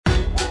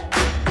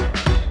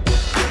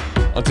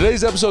On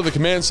today's episode of the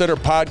Command Center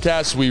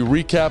podcast, we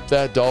recap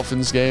that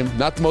Dolphins game.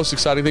 Not the most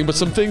exciting thing, but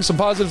some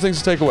positive things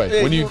to take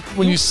away. Yeah,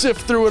 when you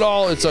sift through it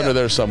all, it's under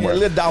there somewhere. Yeah, a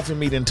little dolphin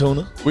meat and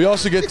tuna. We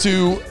also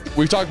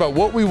we talk about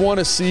what we want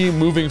to see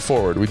moving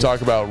forward. We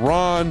talk about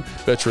Ron,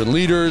 veteran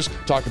leaders,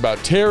 talk about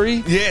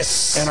Terry.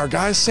 Yes. And our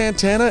guy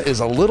Santana is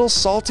a little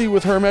salty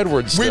with Herm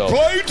Edwards still. We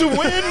played to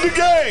win the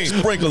game.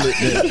 Sprinkle it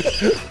there.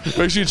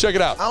 Make sure you check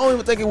it out. I don't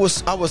even think I was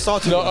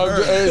salty. No, I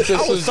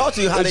was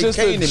salty how they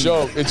came to me.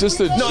 It's just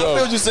a joke. No, I feel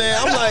what you're saying.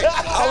 I'm like,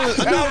 I was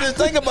just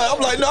thinking about it.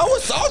 I'm like, no, I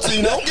was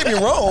salty. Don't get me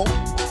wrong.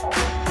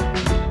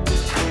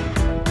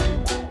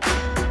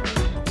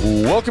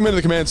 Welcome into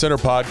the Command Center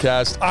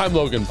podcast. I'm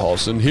Logan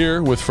Paulson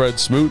here with Fred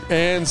Smoot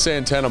and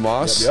Santana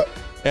Moss. Yep.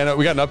 And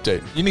we got an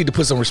update. You need to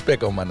put some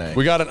respect on my name.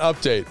 We got an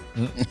update.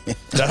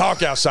 That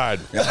hawk outside.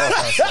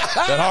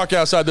 That hawk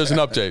outside, there's an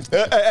update.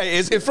 Hey,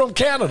 it's from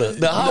Canada.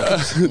 The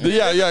Hawkins.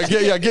 Yeah.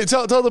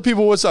 Tell the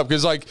people what's up.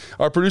 Because, like,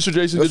 our producer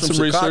Jason did some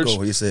Chicago,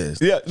 research. He says.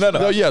 Yeah,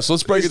 no. Yes,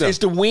 let's break it down. It's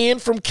the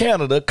wind from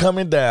Canada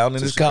coming down,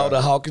 and it's called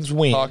the Hawkins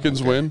wind.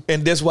 Hawkins wind.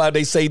 And that's why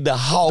they say the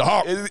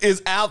hawk.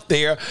 Is out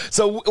there.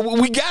 So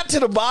we got to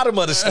the bottom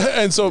of the stuff.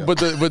 And so, but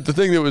the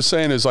thing that it was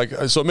saying is, like,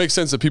 so it makes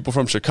sense that people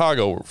from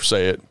Chicago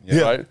say it,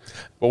 right?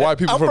 But why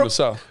people from the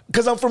South?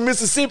 Because I'm from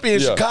Mississippi,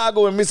 and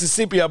Chicago and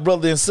Mississippi are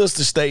brother and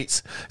sister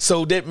states.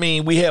 So that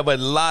means we have a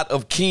lot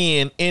of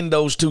kin in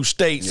those two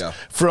states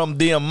from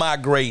them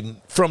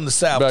migrating from the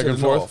South back to and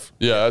the forth. North.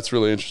 Yeah, that's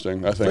really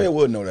interesting, I think. Fred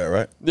would know that,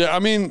 right? Yeah, I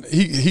mean,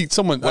 he just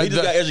got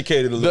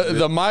educated a little bit.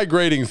 The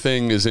migrating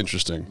thing is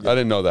interesting. I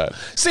didn't know that.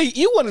 See,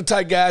 you one of the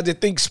type guys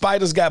that think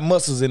spiders got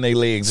muscles in their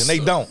legs, and they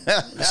don't.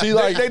 See,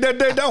 like they don't.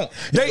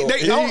 They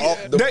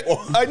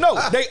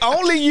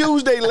only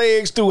use their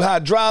legs through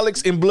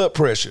hydraulics and blood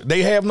pressure.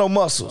 They have no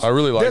muscles. I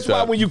really like That's that.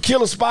 why when you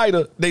kill a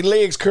spider, their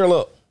legs curl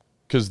up.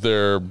 Because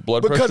their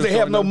blood pressure. Because they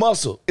have no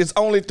muscle. It's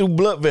only through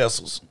blood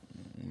vessels.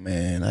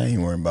 Man, I ain't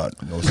worrying about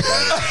no spider.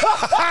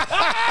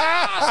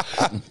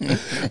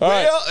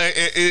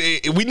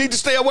 We need to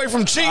stay away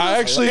from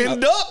cheetahs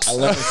and ducks. I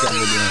learned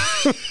something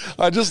again.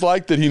 I just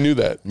like that he knew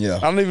that. Yeah. I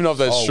don't even know if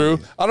that's true.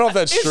 I don't know if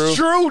that's true. It's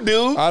true,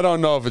 dude. I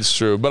don't know if it's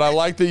true, but I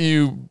like that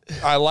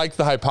I like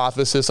the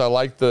hypothesis. I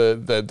like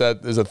that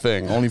is a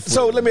thing.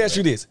 So let me ask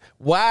you this.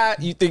 Why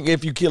you think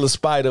if you kill a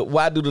spider,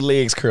 why do the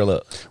legs curl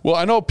up? Well,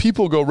 I know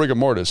people go rigor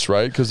mortis,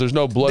 right? Because there's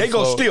no blood flow. They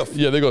go stiff.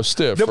 Yeah, they go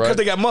stiff, right? Because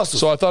they got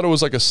muscles. So I thought it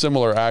was like a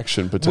similar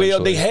action, potentially.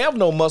 Well, they have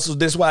no muscles.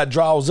 That's why it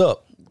draws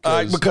up.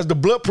 Because the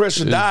blood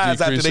pressure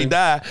dies after they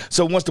die.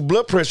 So once the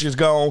blood pressure is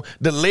gone,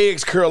 the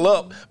legs curl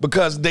up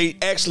because they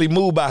actually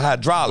move by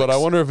hydraulics. But I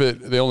wonder if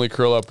they only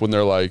curl up when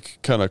they're like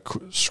kind of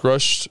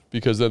scrushed,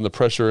 because then the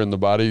pressure in the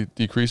body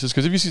decreases.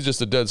 Because if you see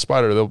just a dead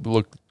spider, they'll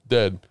look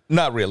dead.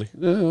 Not really.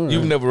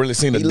 You've never really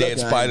seen a dead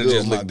spider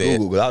just look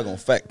dead. Google, I was going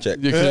to fact check.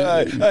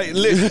 Hey,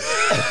 listen.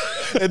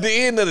 At the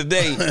end of the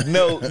day,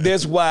 no,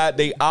 that's why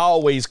they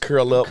always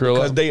curl up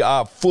because they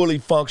are fully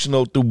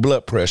functional through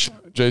blood pressure.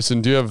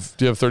 Jason, do you have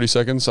 30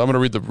 seconds? I'm going to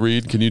read the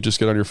read. Can you just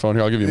get on your phone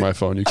here? I'll give you my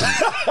phone. You can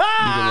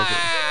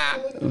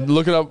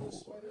look it up.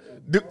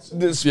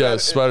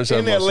 Spiders have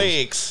in their muscles.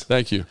 Legs.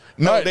 Thank you.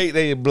 No, right.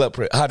 they blood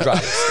pressure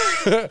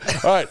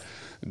hydraulics. All right.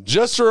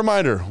 Just a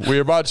reminder, we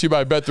are brought to you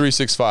by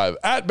Bet365.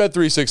 At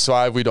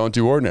Bet365, we don't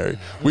do ordinary.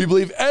 We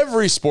believe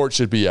every sport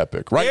should be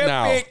epic.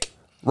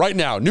 Right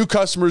now, new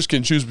customers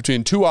can choose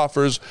between two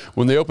offers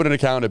when they open an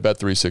account at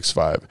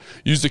Bet365.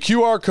 Use the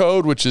QR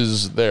code, which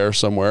is there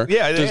somewhere,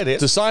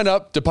 to sign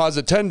up,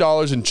 deposit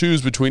 $10, and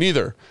choose between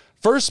either.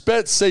 First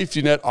bet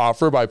safety net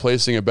offer by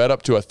placing a bet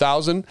up to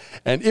 $1,000,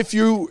 and if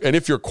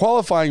your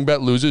qualifying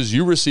bet loses,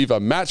 you receive a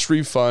match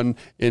refund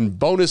in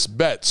bonus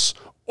bets.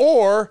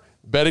 Or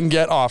bet and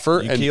get offer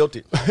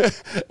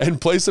and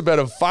place a bet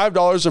of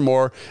 $5 or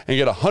more and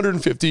get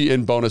 $150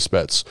 in bonus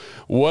bets.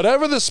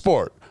 Whatever the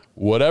sport,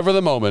 whatever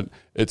the moment,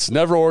 it's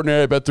never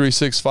ordinary at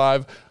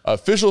Bet365,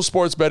 official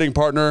sports betting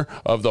partner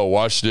of the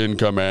Washington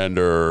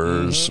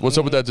Commanders. What's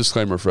up with that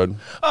disclaimer, Fred?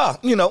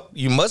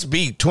 You must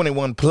be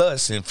 21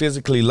 plus and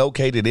physically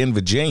located in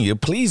Virginia.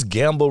 Please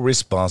gamble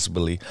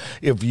responsibly.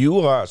 If you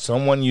or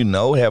someone you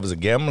know has a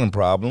gambling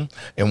problem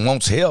and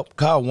wants help,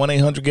 call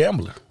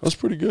 1-800-GAMBLER. That's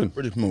pretty good.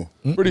 Pretty smooth.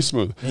 Pretty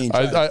smooth.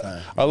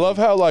 I love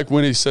how, like,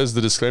 when he says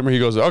the disclaimer, he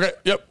goes, okay,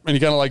 yep, and he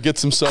kind of like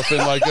gets himself in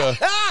like a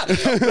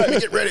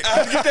get ready.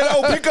 Get that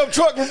old pickup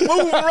truck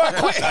moving right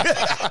quick.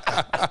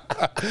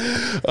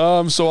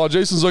 So while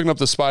Jason's looking up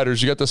the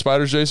spiders, you got the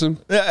spiders, Jason?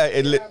 Yeah,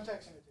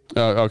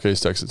 okay, he's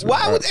texting to me.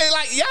 Why would they,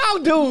 like, y'all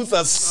dudes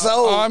are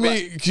so... I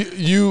mean,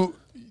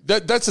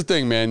 that's the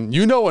thing, man.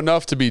 You know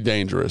enough to be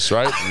dangerous,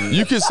 right?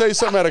 You can say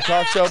something at a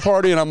cocktail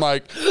party, and I'm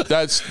like,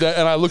 that's that,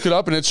 and I look it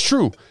up, and it's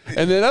true.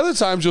 And then other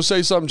times you'll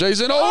say something,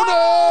 Jason, oh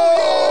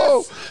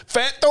no!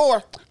 Fat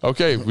Thor.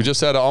 Okay, we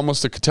just had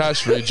almost a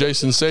catastrophe.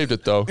 Jason saved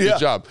it, though. Good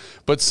job.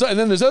 And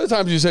then there's other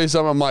times you say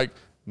something, I'm like,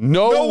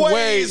 no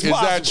way is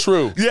that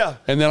true. Yeah.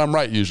 And then I'm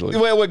right usually.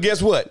 Well,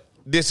 guess what?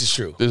 This is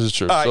true. This is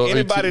true. All right, so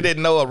anybody that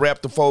know a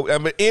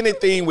raptophobia,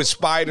 anything with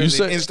spiders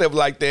and stuff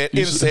like that,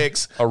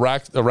 insects.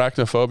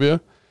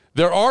 Arachnophobia?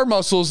 There are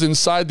muscles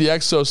inside the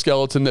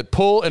exoskeleton that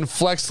pull and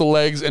flex the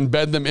legs and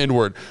bend them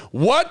inward.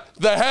 What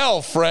the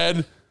hell,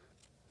 Fred?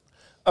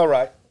 All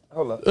right.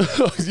 Hold up.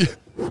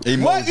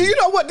 What? You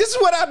know what? This is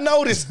what I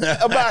noticed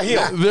about him.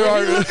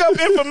 When he look up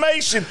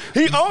information,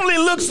 he only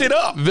looks it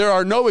up. There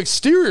are no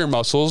exterior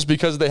muscles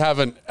because they have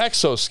an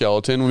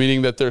exoskeleton,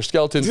 meaning that their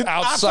skeleton's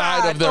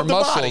outside of their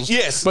muscles. Body.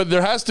 Yes. But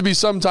there has to be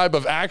some type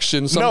of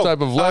action, some type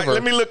of lever. Right,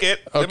 let me look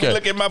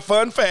at my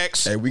fun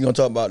facts. Hey, we're going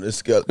to talk about this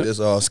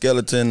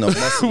skeleton of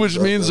muscles. Which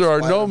means there are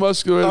no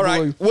muscular. All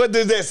right. What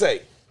does that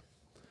say?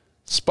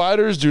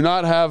 Spiders do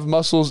not have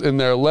muscles in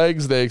their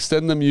legs. They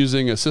extend them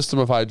using a system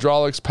of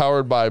hydraulics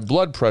powered by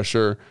blood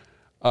pressure.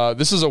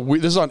 This is on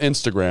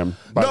Instagram.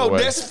 By the way.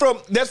 that's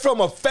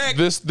from a fact.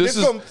 This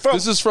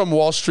is from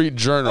Wall Street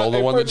Journal, the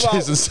one that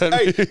Jason sent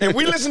me. And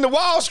we listen to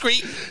Wall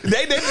Street.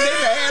 They didn't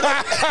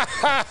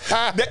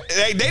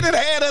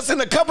had us in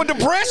a couple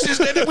depressions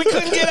that we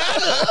couldn't get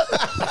out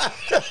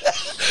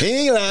of.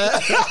 He ain't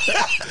lying.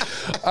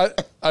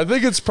 I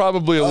think it's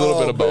probably a little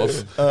bit of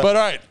both. But all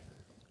right.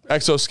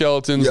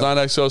 Exoskeletons,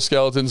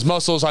 non-exoskeletons,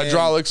 muscles,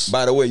 hydraulics.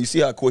 By the way, you see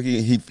how quick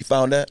he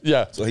found that?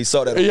 Yeah. So he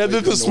saw that. He had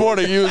it this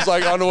morning. He was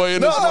like on the way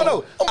in. No.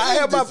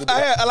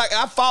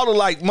 I follow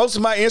like most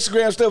of my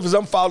Instagram stuff is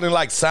I'm following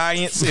like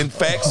science and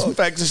facts and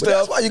stuff.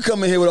 That's why you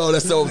come in here with all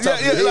that stuff.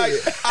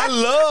 Like I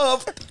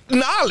love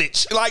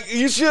knowledge. Like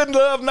you should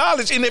love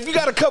knowledge, and if you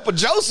got a cup of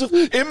Joseph,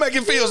 it make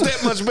it feel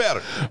that much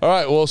better. All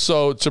right. Well,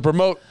 so to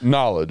promote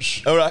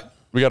knowledge. All right.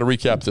 We got to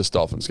recap this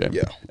Dolphins game.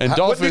 Yeah. And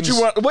Dolphins.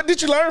 What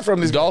did you learn from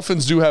this?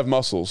 Dolphins do have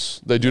muscles.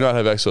 They do not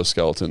have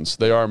exoskeletons.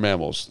 They are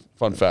mammals.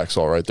 Fun facts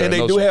all right there. And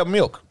they do have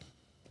milk.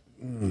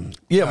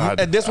 Yeah,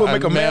 and that's what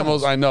make them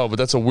mammals. I know, but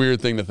that's a weird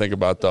thing to think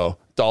about, though.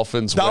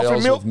 Dolphin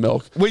whales milk? with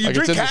milk. Well, you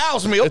drink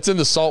cow's milk. It's in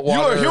the salt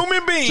water. You're a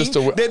human being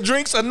that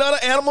drinks another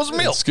animal's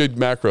milk. It's good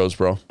macros,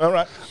 bro. All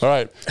right.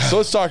 So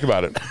let's talk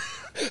about it.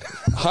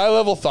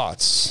 High-level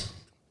thoughts.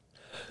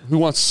 Who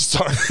wants to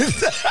start?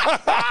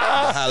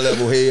 High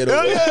level head.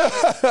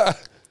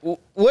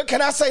 What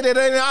can I say that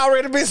ain't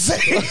already been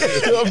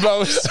said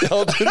about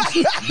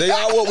skeletons? They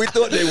are what we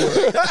thought they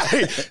were.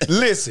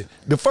 Listen,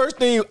 the first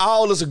thing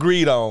all of us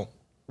agreed on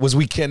was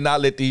we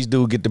cannot let these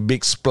dudes get the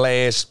big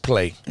splash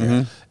play.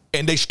 Mm-hmm.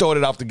 And they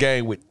started off the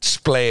game with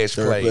splash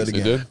plays. They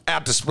did?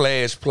 After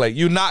splash play.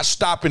 You're not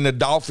stopping the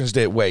Dolphins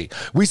that way.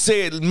 We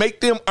said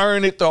make them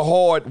earn it the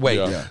hard way.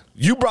 Yeah.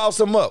 You brought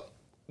some up.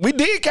 We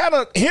did kind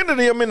of hinder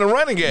them in the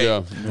running game.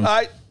 Yeah. All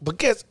right?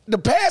 Because the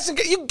passing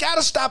game, you got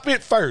to stop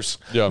it first.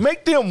 Yeah.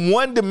 Make them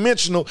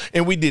one-dimensional,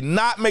 and we did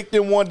not make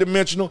them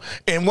one-dimensional.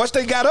 And once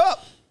they got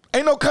up,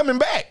 ain't no coming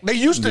back. They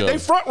used to. They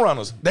front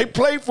runners. They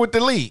played with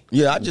the lead.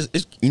 Yeah,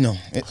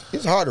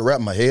 it's hard to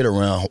wrap my head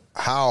around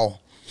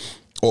how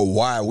or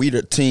why we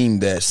the team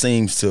that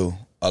seems to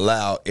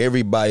allow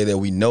everybody that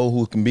we know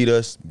who can beat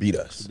us.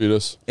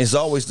 It's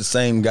always the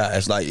same guy.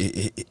 It's like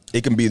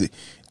it can be the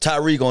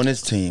Tyreek on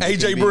this team.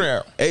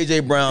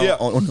 AJ Brown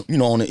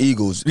on the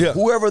Eagles. Yeah.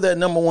 Whoever that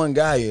number one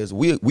guy is,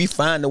 we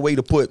find a way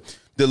to put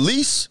the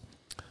least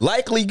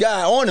likely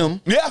guy on him.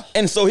 Yeah.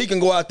 And so he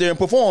can go out there and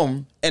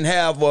perform and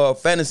have a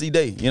fantasy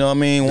day. You know what I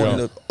mean? One of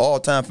the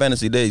all-time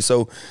fantasy days.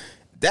 So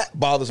that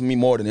bothers me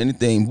more than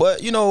anything.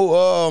 But,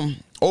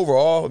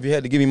 overall, if you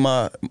had to give me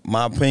my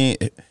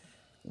opinion,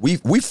 we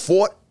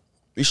fought.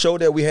 We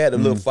showed that we had a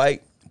little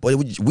fight. But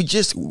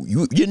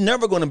you're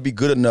never going to be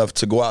good enough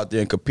to go out there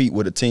and compete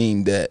with a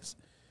team that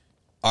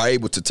are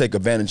able to take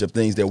advantage of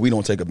things that we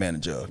don't take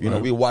advantage of.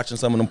 We're watching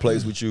some of them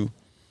plays with you.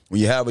 When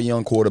you have a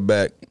young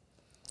quarterback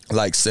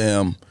like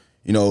Sam,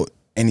 and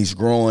he's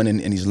growing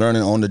and he's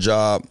learning on the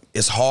job,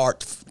 it's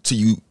hard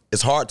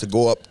to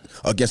go up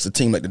against a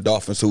team like the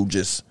Dolphins who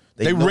just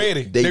they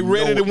ready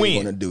to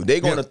win.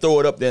 They're going to throw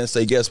it up there and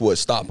say, guess what?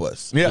 Stop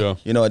us. Yeah.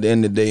 At the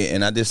end of the day,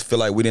 and I just feel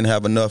like we didn't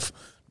have enough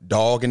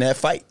dog in that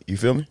fight. You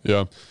feel me?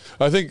 Yeah.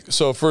 I think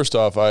so. First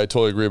off, I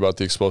totally agree about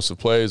the explosive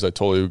plays. I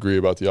totally agree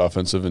about the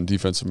offensive and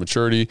defensive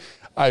maturity.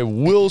 I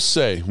will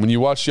say, when you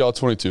watch the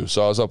All-22,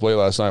 so I was up late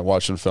last night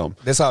watching film.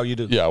 That's how you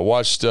do. Yeah,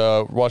 watch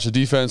the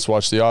defense,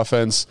 watch the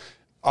offense.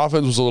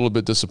 Offense was a little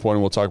bit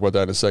disappointing. We'll talk about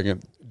that in a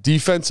second.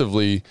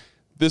 Defensively,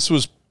 this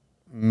was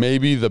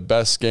maybe the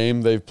best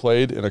game they've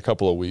played in a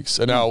couple of weeks.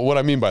 And now, what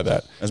I mean by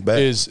that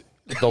is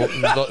I'm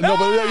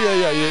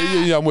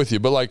with you.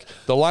 But like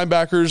the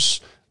linebackers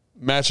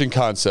matching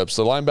concepts,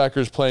 the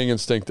linebackers playing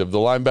instinctive, the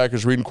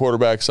linebackers reading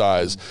quarterback's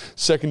eyes,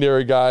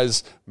 secondary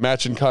guys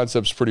matching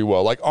concepts pretty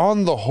well. Like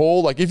on the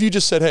whole, like if you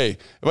just said, hey,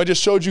 if I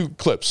just showed you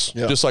clips,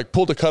 just like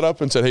pulled a cut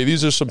up and said, hey,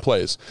 these are some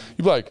plays,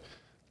 you'd be like,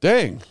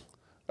 dang,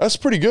 that's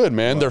pretty good,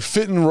 man. They're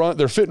fitting runs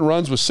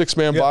with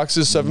 6-man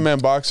boxes, 7-man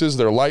boxes.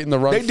 They're light in the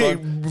run. They did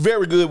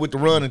very good with the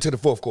run into the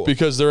fourth quarter.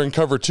 Because they're in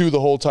cover 2 the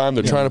whole time.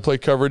 They're trying to play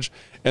coverage.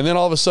 And then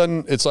all of a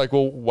sudden, it's like,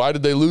 well, why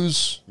did they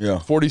lose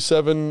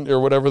 47 or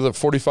whatever, the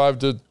 45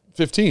 to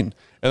 15? And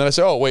then I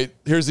say, oh, wait,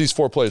 here's these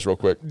 4 plays real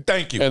quick.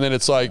 Thank you. And then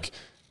it's like,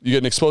 You get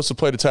an explosive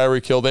play to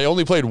Tyreek Hill. They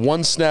only played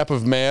one snap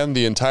of man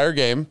the entire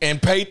game. And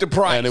paid the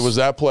price. And it was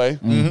that play.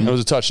 Mm-hmm. It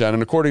was a touchdown.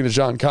 And according to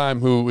John Keim,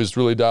 who is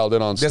really dialed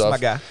in on That's stuff, my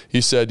guy. He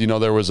said,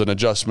 there was an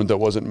adjustment that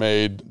wasn't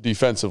made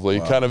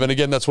defensively. Kind of, and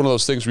again, that's one of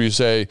those things where you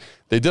say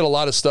they did a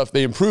lot of stuff.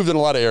 They improved in a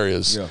lot of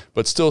areas. Yeah.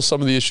 But still, some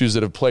of the issues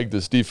that have plagued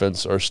this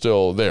defense are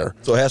still there.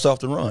 So hats off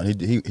the run.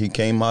 He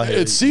came out here.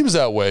 It seems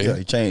that way. Yeah,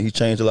 he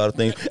changed a lot of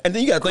things. And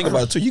then you got to think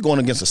about it, too. You're going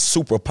against a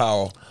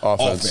superpower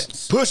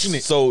offense. Pushing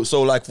it.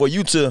 So like, for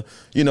you to,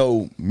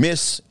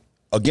 miss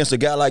against a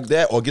guy like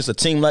that or against a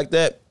team like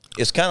that,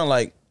 it's kind of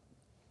like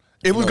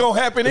it was gonna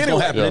happen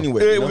anyway.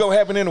 It was gonna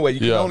happen anyway.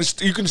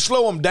 You can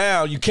slow them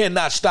down. You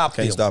cannot stop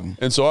them. Can't stop them.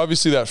 And so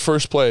obviously that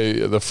first play,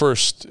 the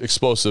first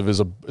explosive is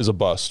a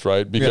bust,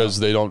 right? Because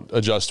they don't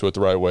adjust to it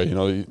the right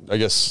way. I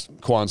guess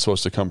Quan's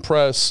supposed to come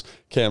press,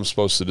 Cam's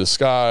supposed to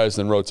disguise,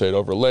 then rotate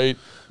over late.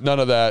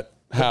 None of that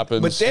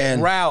happens. But that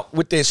route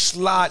with that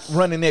slot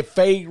running that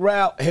fade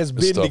route has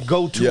been the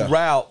go-to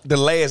route the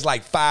last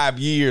 5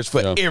 years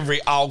for every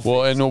offense.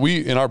 Well, and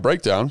in our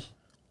breakdown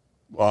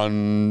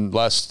on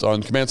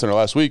Command Center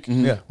last week,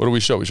 what do we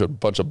show? We showed a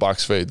bunch of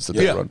box fades that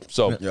they run.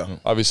 So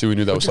obviously we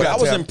knew that was. I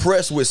was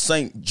impressed with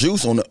St.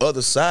 Juice on the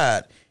other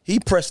side. He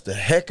pressed the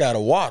heck out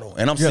of Waddle,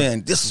 and I'm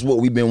saying this is what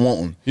we've been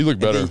wanting. He looked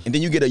better, and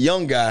then you get a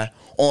young guy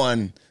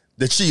on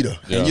the cheetah,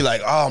 and you're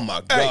like, oh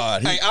my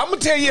God. Hey, I'm gonna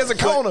tell you as a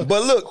corner.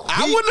 But look,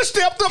 I wouldn't have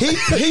stepped up.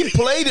 He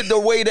played it the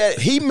way that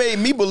he made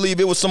me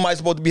believe it was somebody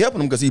supposed to be helping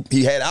him because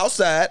he had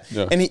outside,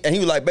 and he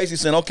was like basically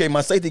saying, okay,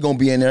 my safety gonna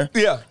be in there.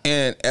 Yeah.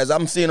 And as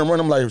I'm seeing him run,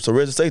 I'm like, so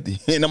where's the safety?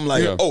 And I'm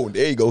like, oh,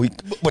 there you go.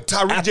 But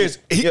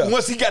Tyreek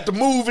once he got to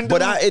move and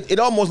it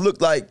almost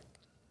looked like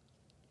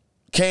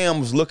Cam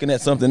was looking at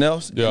something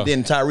else, and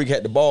then Tyreek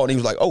had the ball, and he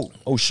was like, "Oh,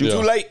 shoot, too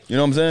late." You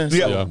know what I'm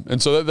saying? Yeah. And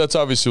so that's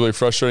obviously really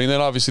frustrating. And then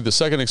obviously the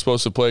second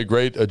explosive play,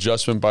 great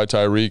adjustment by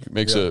Tyreek,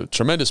 makes a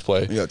tremendous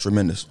play. Yeah,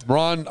 tremendous.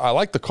 Ron, I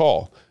like the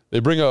call. They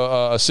bring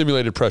a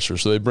simulated pressure,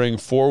 so they bring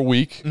 4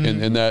 weak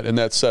in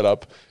that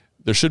setup.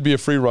 There should be a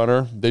free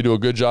runner. They do a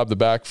good job. The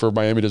back for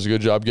Miami does a good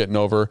job getting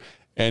over,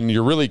 and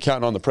you're really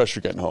counting on the pressure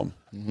getting home.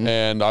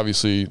 And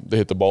obviously they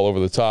hit the ball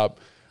over the top.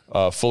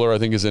 Fuller, I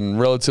think, is in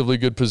relatively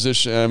good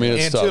position. I mean,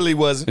 it's until tough. He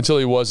wasn't. Until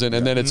he wasn't.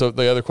 And then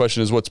the other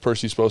question is, what's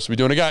Percy supposed to be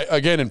doing?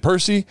 And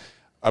Percy,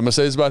 I'm going to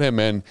say this about him,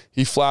 man.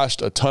 He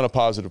flashed a ton of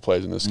positive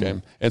plays in this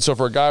game. And so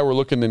for a guy we're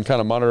looking and kind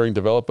of monitoring,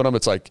 developing him,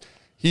 it's like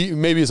he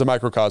maybe is a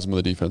microcosm of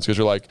the defense because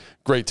you're like,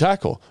 great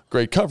tackle,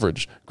 great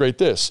coverage, great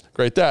this,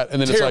 great that.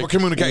 And then terrible it's like,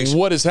 communication.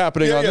 What is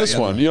happening on this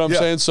one? You know what I'm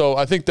saying? So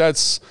I think they're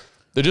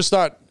just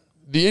not,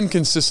 the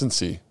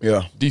inconsistency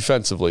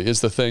defensively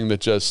is the thing that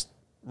just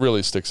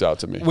really sticks out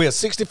to me. Well,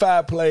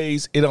 65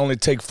 plays, it only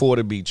take 4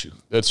 to beat you.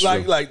 That's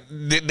true.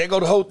 They go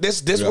the whole.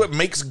 This what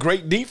makes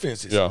great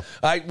defenses. Yeah. All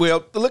right.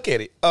 Well, look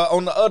at it.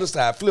 On the other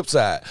side, flip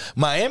side,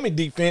 Miami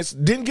defense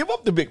didn't give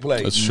up the big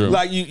plays. That's true.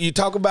 Like you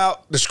talk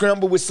about the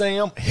scramble with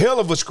Sam, hell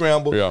of a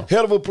scramble,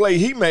 hell of a play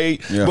he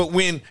made. Yeah. But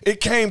when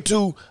it came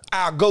to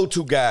our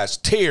go-to guys,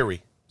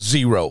 Terry,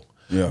 0.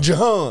 Yeah.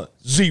 Jahan,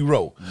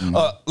 0.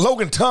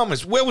 Logan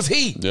Thomas, where was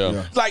he?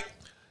 Yeah.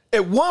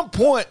 At one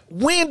point,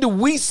 when do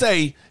we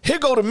say, here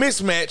go the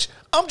mismatch,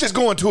 I'm just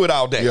going to it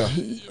all day? Yeah.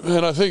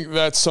 And I think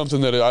that's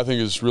something that I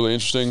think is really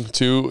interesting,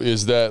 too,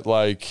 is that,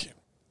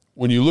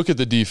 when you look at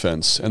the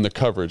defense and the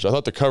coverage, I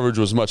thought the coverage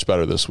was much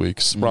better this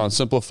week. Ron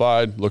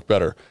simplified, looked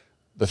better.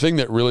 The thing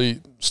that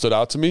really stood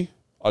out to me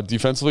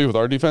defensively with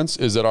our defense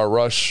is that our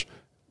rush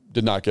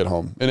did not get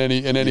home in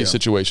any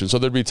situation. So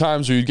there'd be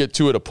times where you'd get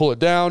Tua to pull it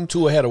down.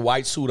 Tua had a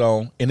white suit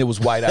on, and it was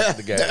white out of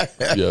the game.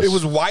 Yes. It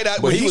was white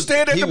out. But he was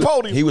standing at the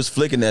podium. He was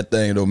flicking that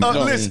thing, though, man.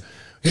 Listen,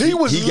 he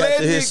was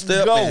letting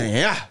it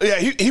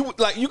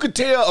go. He you could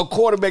tell a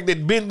quarterback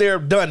that'd been there,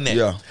 done that.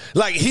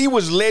 Yeah. He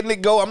was letting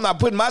it go. I'm not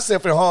putting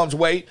myself in harm's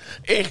way.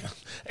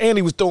 And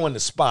he was throwing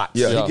the spots.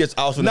 Yeah, he gets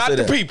also not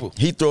the people.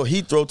 He throw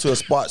to a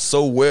spot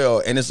so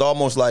well, and it's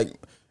almost like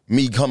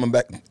me coming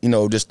back,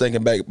 just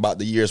thinking back about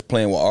the years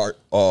playing with Art,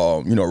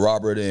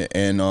 Robert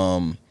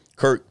and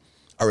Kirk.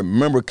 I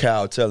remember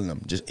Kyle telling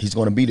them, he's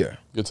going to be there.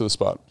 Get to the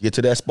spot. Get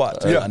to that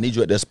spot. I need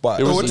you at that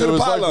spot. It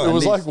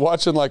was like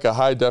watching a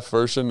high def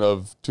version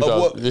of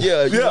 2000. You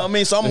know what I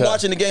mean? So I'm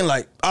watching the game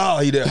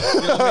he there.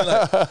 You know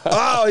what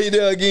I mean? He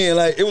there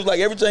again. It was like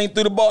everything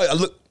through the ball. I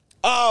look.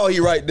 Oh, he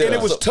right there. And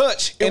it was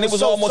touch. And it was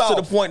so almost soft.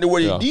 to the point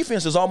where the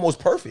defense is almost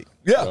perfect.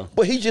 Yeah.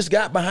 But he just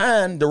got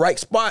behind the right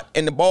spot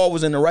and the ball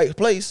was in the right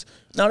place.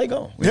 Now they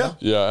go. Yeah.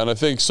 Yeah, and I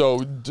think so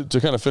to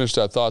kind of finish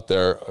that thought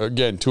there,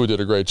 again, Tua did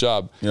a great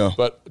job. Yeah.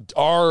 But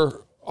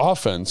our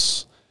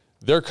offense,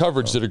 their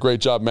coverage did a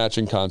great job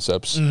matching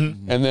concepts.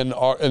 Mm-hmm. And then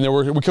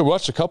we could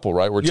watch a couple,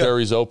 right, where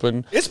Terry's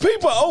open. It's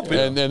people open.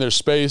 And there's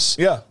space.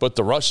 Yeah. But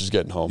the rush is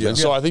getting home. Yeah. And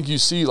so I think you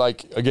see,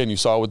 again, you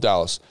saw it with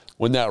Dallas.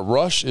 When that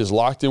rush is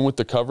locked in with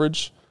the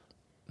coverage,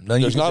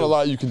 there's not a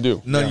lot you can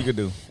do. Nothing you can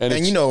do.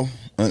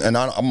 And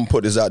I'm going to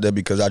put this out there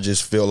because I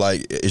just feel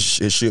like it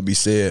should be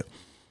said.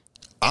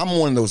 I'm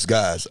one of those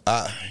guys.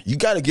 You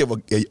got to give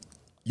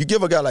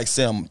a guy like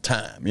Sam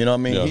time. You know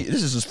what I mean?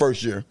 This is his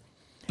first year.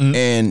 Mm-hmm.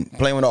 And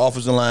playing with an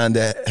offensive line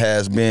that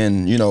has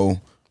been,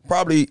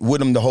 probably with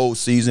him the whole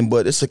season,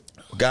 but it's a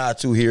guy or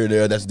two here or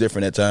there that's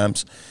different at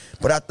times.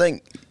 But I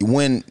think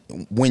when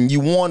you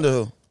want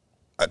to,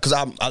 because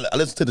I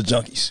listened to the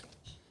Junkies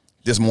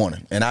this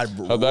morning, and how'd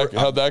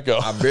that go?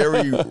 I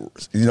very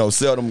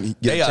seldom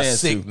get a chance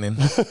sickening.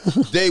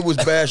 to. They was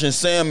bashing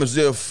Sam as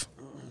if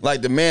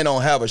like the man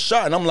don't have a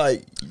shot, and I'm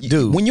like,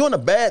 dude, when you're on a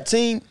bad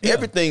team,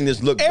 everything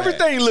just look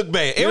everything bad. look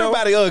bad.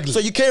 Everybody ugly. So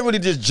you can't really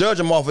just judge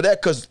him off of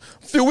that, because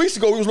a few weeks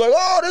ago he was like,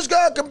 oh, this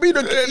guy could be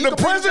the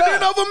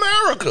president of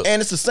America. And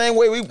it's the same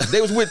way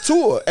they was with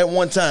Tua at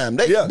one time.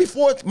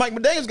 Before Mike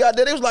McDaniels got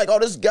there, they was like, oh,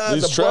 this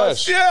guy's a trash.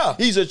 bust. Yeah,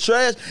 he's a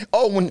trash.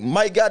 Oh, when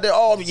Mike got there,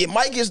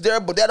 Mike is there,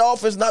 but that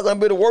offense not going to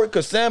be able to work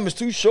because Sam is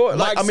too short.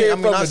 Like I mean,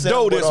 from the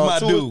dough, that's my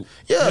dude.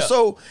 Yeah,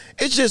 so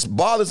it just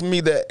bothers me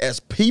that as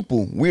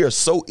people, we are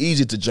so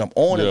easy to jump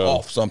on and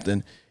off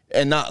something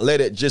and not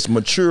let it just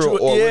mature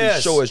or really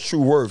show its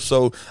true worth.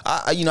 So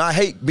I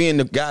hate being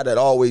the guy that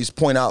always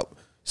point out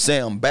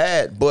Sam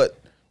bad, but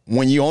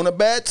when you're on a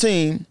bad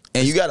team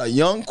and you got a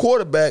young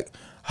quarterback,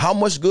 how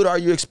much good are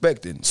you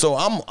expecting? So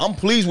I'm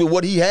pleased with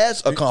what he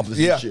has accomplished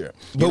this year.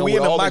 But we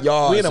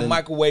in a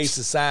microwave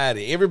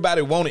society.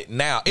 Everybody want it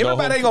now.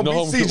 Everybody ain't gonna be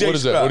CJ. What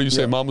is that? What do you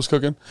say? Mama's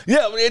cooking?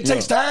 Yeah, it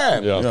takes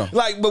time. Yeah.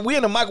 But we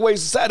in a microwave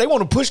society. They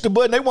want to push the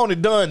button. They want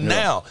it done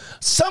now.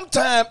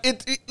 Sometimes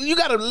you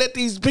got to let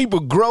these people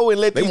grow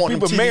and let these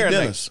people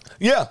marinate.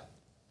 Yeah,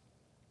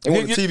 they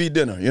want a TV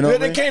dinner. You know,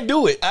 what I mean? They can't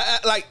do it.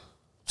 Like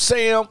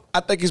Sam,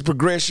 I think his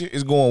progression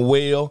is going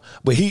well,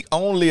 but he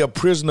only a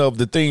prisoner of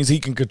the things he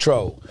can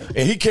control,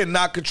 and he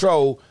cannot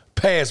control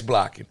pass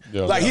blocking.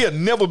 He'll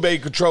never be able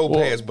to control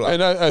pass blocking.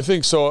 And I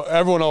think so.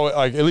 Everyone always,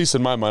 like, at least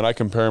in my mind, I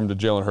compare him to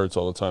Jalen Hurts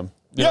all the time.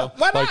 You know?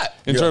 Why not?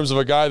 In terms of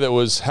a guy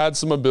that had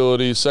some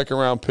ability, second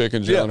round pick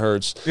in Jalen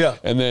Hurts,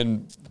 and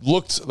then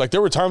looked like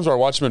there were times where I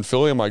watched him in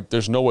Philly. I'm like,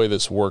 there's no way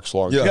this works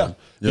long term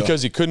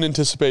because he couldn't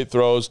anticipate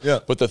throws.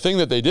 But the thing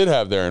that they did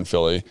have there in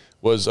Philly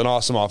was an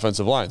awesome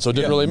offensive line, so it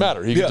didn't really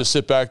matter. He could just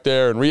sit back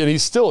there and he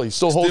still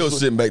holds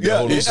sitting back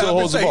there. He still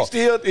holds the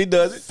ball. He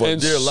does it for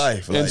dear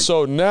life. And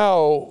so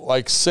now,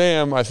 like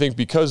Sam, I think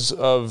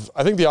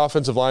the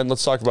offensive line.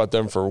 Let's talk about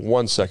them for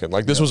 1 second.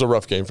 Like this was a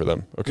rough game for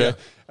them. Okay,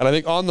 and I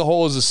think on the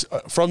whole,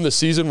 from the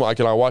season,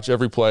 I watch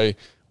every play,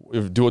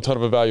 do a ton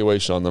of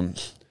evaluation on them.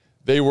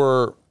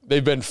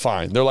 They've been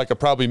fine. They're like a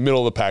probably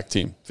middle of the pack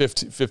team,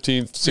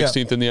 15th,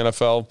 16th in the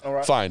NFL.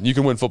 Right. Fine, you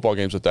can win football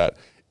games with that.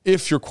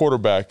 If your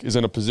quarterback is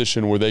in a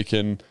position where they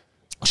can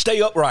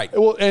stay upright,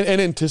 and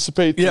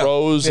anticipate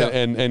throws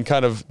and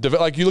kind of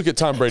like you look at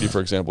Tom Brady, for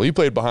example. He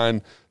played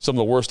behind some of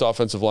the worst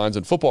offensive lines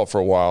in football for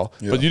a while,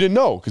 but you didn't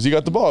know because he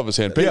got the ball out of his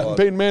hand.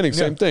 Peyton Manning,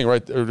 same thing,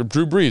 right? Or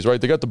Drew Brees,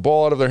 right? They got the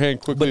ball out of their hand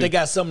quickly. But they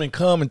got something in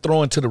common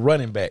throwing to the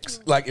running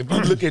backs. Like if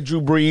you look at Drew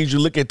Brees, you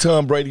look at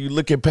Tom Brady, you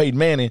look at Peyton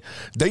Manning,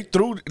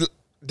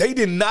 they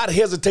did not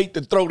hesitate to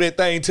throw that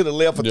thing to the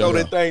left or throw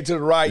that thing to the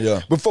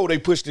right before they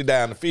pushed it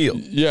down the field.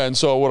 Yeah, and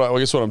so I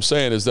guess what I'm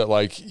saying is that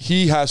like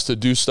he has to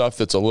do stuff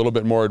that's a little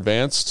bit more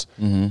advanced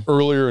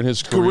earlier in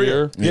his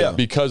career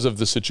because of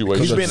the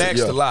situation. He's been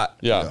asked a lot.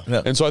 Yeah,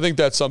 and so I think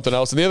that's something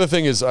else. And the other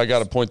thing is I got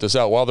to point this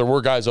out. While there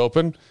were guys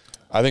open,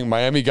 I think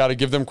Miami got to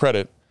give them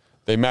credit.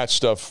 They matched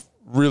stuff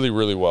really,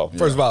 really well.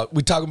 First of all,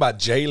 we talking about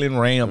Jalen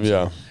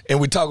Ramsey. And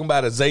we talking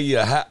about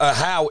Isaiah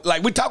Howard.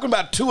 Like, we talking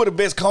about two of the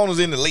best corners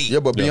in the league. Yeah,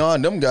 but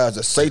beyond them guys,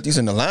 the safeties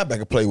and the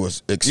linebacker play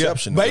was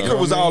exceptional. Baker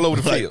was all over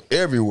the field.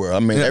 Everywhere.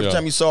 I mean, every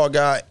time you saw a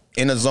guy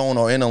in a zone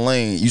or in a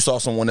lane, you saw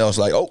someone else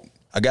like, oh,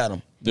 I got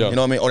him. You know what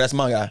I mean? Oh, that's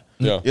my guy.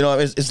 You know,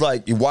 it's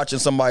like you're watching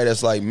somebody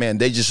that's like, man,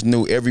 they just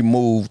knew every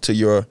move to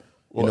your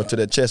to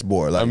that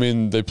chessboard. Like, I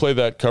mean, they play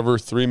that cover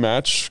 3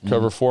 match,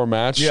 cover 4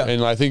 match,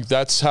 and I think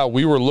that's how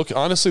we were looking.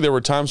 Honestly, there were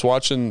times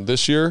watching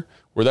this year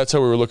where that's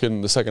how we were looking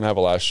the second half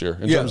of last year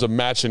in terms of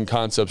matching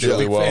concepts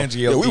really well.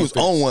 We was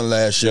on one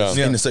last year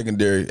in the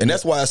secondary, and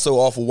that's why it's so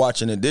awful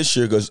watching it this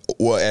year. Because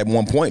at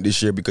one point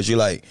this year, because you're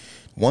like,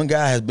 one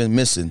guy has been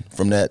missing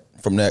from that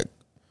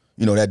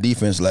that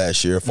defense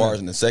last year, as far as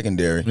in the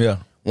secondary.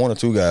 One or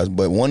two guys,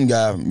 but one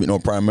guy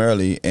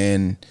primarily,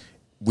 and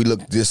we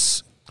look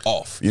this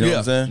off. You know what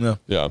I'm saying?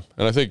 Yeah.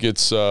 And I think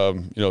it's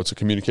it's a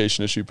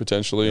communication issue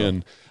potentially,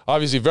 and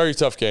obviously very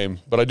tough game.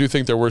 But I do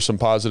think there were some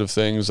positive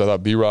things. I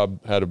thought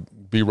B-Rob had a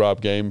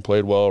B-Rob game,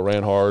 played well,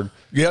 ran hard.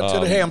 To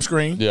the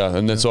hamstring. Yeah,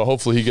 and then so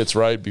hopefully he gets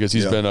right because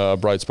he's been a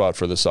bright spot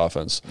for this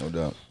offense. No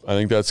doubt. I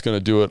think that's going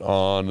to do it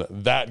on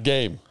that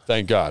game.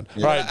 Thank God.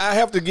 Right. I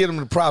have to give him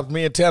the props.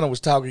 Me and Tanner was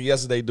talking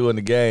yesterday during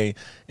the game,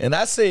 and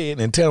I said,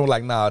 and Tanner was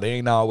like, "Nah, they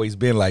ain't always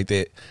been like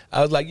that."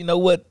 I was like, you know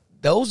what?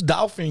 Those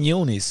Dolphin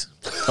unis,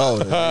 could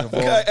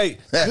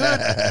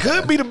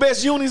be the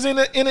best unis in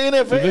the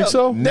NFL. You think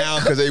so? Now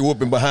because they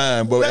whooping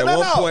behind, but at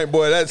one point,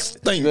 boy, that's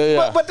stink.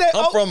 But that,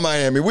 I'm from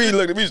Miami. We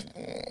looked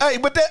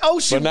at but that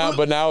ocean blue.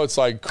 But now it's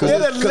like cool.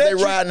 Because they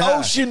riding high.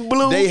 Ocean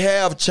blue. They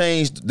have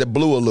changed the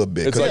blue a little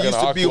bit. Because it used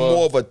to be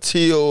more of a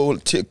teal,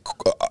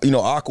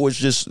 aqua is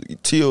just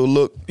teal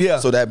look. Yeah.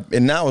 So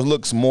and now it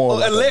looks more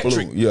like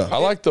electric. Blue. Yeah. I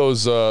like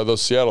those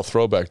Seattle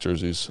throwback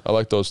jerseys. I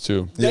like those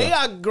too. They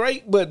are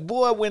great, but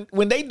boy,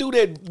 when they do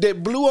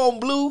that blue on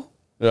blue.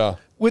 Yeah.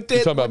 with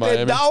that, talking about with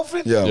that Miami?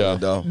 Dolphin.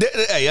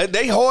 Yeah.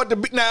 They hard to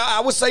beat. Now I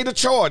would say the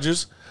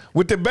Chargers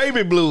with the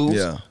baby blues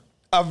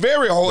are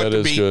very hard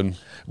to beat. Good.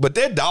 But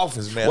that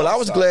Dolphins, man. Well, I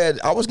was glad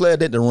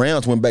that the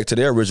Rams went back to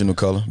their original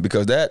color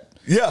because that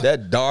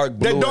dark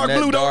blue,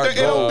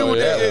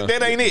 that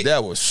ain't it.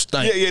 That was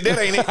stank. Yeah, that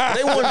ain't it.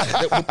 They won.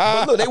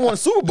 But look, they won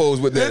Super Bowls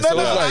with that. No,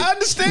 I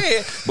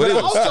understand. But I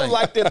also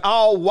like that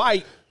all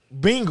white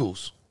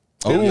Bengals.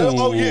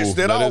 Oh yes,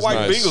 that all white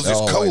nice. Bengals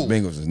is cold.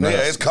 Bengals is nice.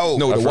 Yeah, it's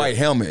cold. No, the white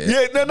helmet.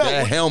 Yeah, no.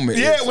 That helmet.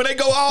 Yeah, when they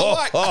go all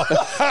white.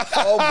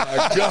 Oh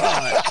my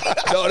God.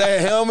 No,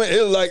 that helmet.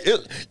 It like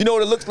it. You know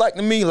what it looks like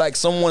to me? Like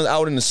someone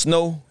out in the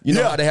snow. You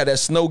know how they had that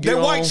snow gear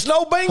on? That white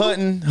snow Bengal.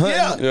 Hunting.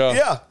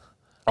 Yeah.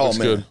 Oh that's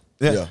man. Good.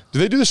 Yeah. Do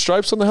they do the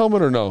stripes on the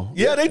helmet or no?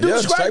 Yeah, they do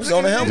the stripes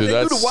on the helmet.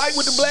 They do the white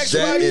with the black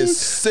stripes. That is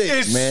sick, man.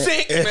 It's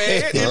sick,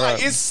 man.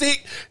 It's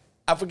sick.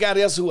 I forgot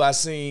else who I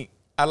seen.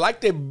 I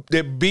like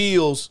that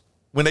Bills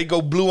when they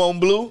go blue on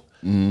blue.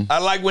 I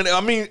like when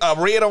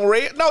red on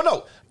red.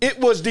 No. It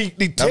was the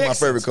Texans. That's my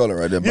favorite color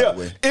right there, by the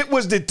way. It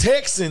was the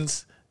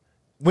Texans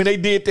when they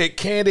did that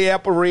candy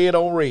apple red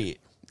on red.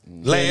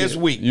 Last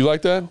week. You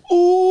like that?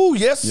 Ooh,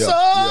 yes, sir.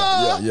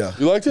 Yeah.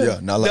 You liked it? Yeah,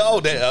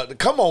 like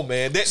come on,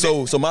 man.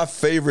 So my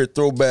favorite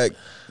throwback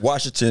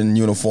Washington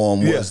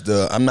uniform was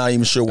I'm not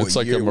even sure what it's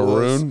like year a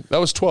maroon. Was, that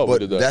was 12. But we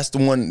did that. that's the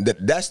one.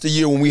 That's the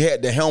year when we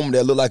had the helmet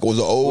that looked like it was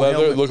an old leather.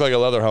 helmet. It looked like a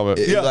leather helmet.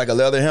 It looked like a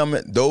leather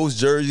helmet. Those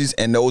jerseys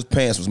and those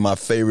pants was my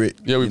favorite.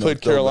 Yeah, we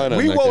played Carolina.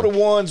 We wore the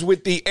ones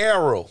with the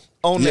arrow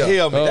on the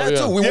helmet. That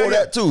too. We wore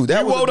that too.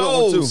 That was wore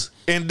those,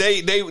 and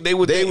they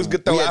was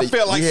good though. I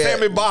felt like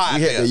Sammy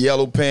Bond. We had the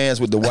yellow pants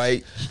with the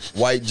white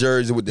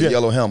jersey with the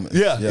yellow helmet.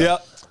 Yeah.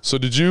 So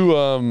did you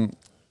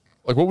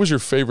like what was your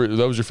favorite?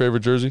 That was your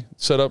favorite jersey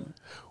setup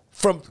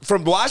from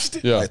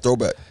Washington? Yeah, like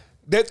throwback.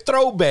 That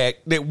throwback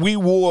that we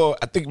wore,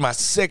 I think my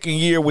second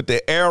year with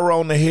the arrow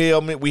on the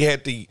helmet. We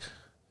had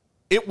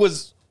it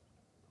was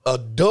a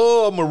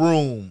dull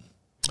maroon.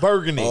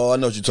 Burgundy. Oh, I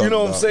know what you're talking about.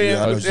 You know what I'm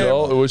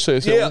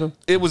saying? Yeah,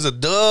 It was a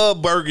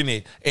dub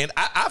burgundy, and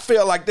I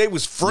felt like they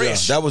was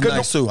fresh. Yeah, that was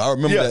nice too. I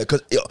remember that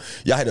because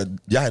y'all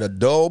had a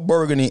dull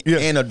burgundy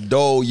and a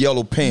dull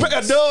yellow pants.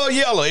 A dull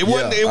yellow. It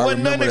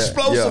wasn't nothing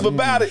explosive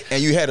about it.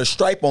 And you had a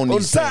stripe on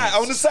these pants.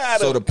 On the side.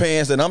 So the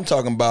pants that I'm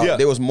talking about,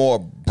 they was more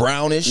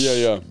brownish.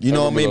 Yeah. You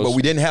know what I mean? But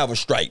we didn't have a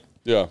stripe.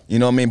 Yeah. You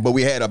know what I mean? But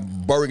we had a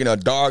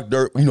dark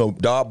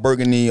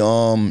burgundy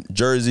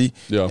jersey.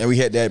 Yeah. And we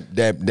had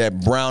that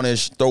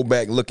brownish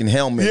throwback looking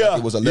helmet. Yeah. Like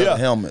it was a leather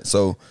helmet.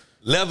 So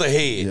leather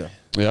head. Yeah,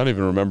 I don't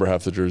even remember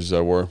half the jerseys I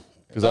wore.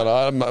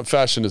 Because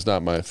fashion is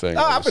not my thing.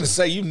 I'm going to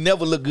say you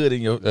never look good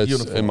in your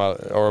uniform. In my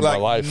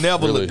life.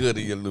 Never look good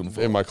in your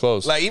uniform. In my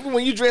clothes. Like even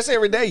when you dress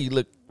every day, you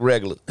look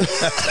regular.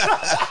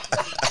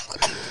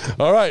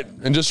 All right.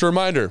 And just a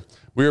reminder,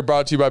 we are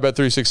brought to you by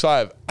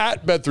Bet365.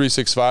 At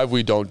Bet365,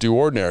 we don't do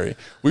ordinary.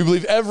 We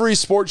believe every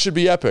sport should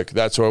be epic.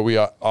 That's why we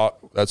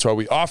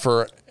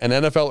offer an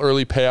NFL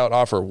early payout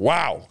offer.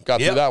 Wow,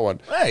 got through that one.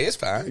 Hey, it's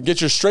fine.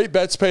 Get your straight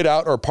bets paid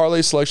out or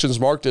parlay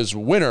selections marked as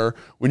winner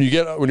when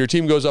your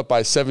team goes up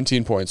by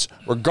 17 points,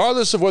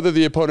 regardless of whether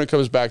the opponent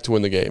comes back to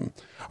win the game.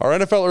 Our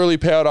NFL early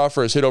payout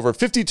offer has hit over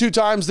 52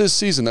 times this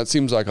season. That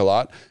seems like a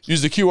lot.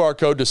 Use the QR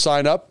code to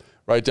sign up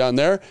right down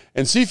there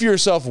and see for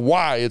yourself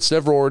why it's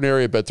never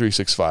ordinary at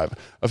Bet365,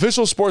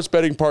 official sports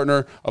betting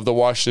partner of the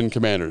Washington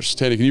Commanders.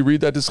 Tanny, can you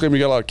read that disclaimer?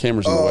 You got a lot of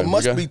cameras in the way.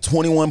 Must be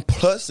 21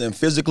 plus and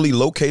physically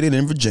located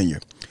in Virginia.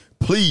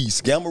 Please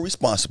gamble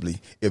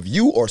responsibly. If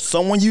you or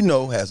someone you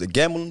know has a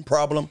gambling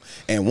problem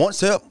and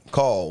wants help,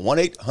 call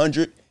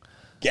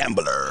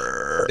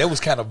 1-800-GAMBLER. That was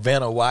kind of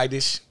Vanna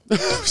White-ish.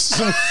 Price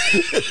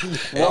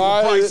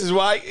is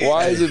Right.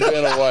 Why is it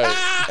Vanna White?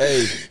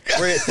 Hey,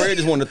 Fred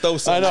just wanted to throw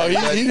something. I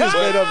know he just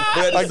made up.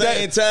 But at the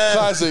same time,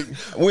 classic.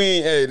 We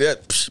ain't. Hey,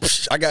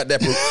 I got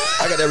that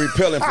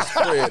repellent for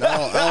Fred.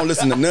 I don't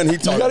listen to none he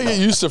talking. You gotta get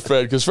used to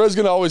Fred because Fred's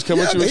gonna always come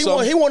at you with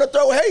something. He want to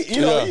throw hate.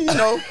 You know.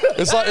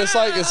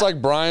 It's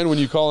like Brian when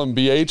you call him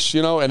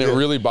BH, and it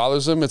really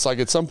bothers him. It's like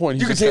at some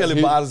point you can tell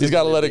it bothers him. He's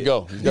got to let it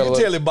go. You can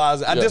tell it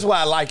bothers him. That's why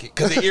I like it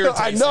because it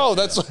irritates. I know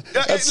that's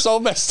so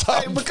messed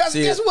up. Because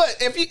guess what?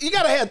 If you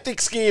gotta have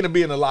thick skin to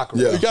be in the locker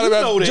room. Yeah. You gotta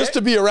have just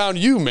to be around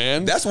you,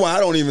 man. That's why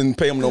I don't even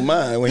pay him no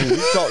mind when he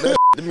talk that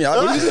to me. He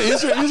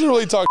doesn't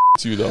really talk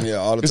to you though. Yeah,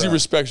 all the time. Because he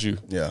respects you.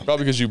 Yeah.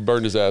 Probably because you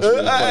burned his ass.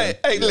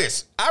 Hey,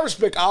 listen. I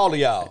respect all of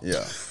y'all.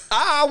 Yeah.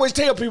 I always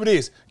tell people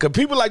this because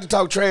people like to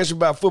talk trash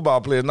about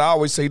football players, and I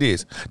always say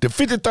this: the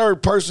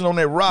 53rd person on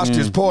that roster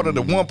is part of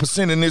the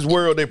 1% in this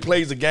world that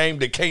plays a game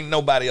that can't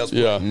nobody else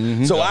play.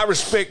 Yeah. So I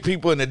respect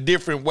people in a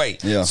different way.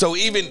 Yeah. So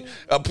even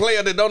a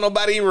player that don't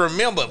nobody even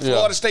remember,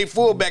 Florida State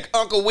fullback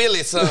Uncle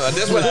Willie's son.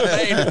 That's what I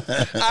named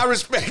him. I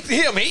respect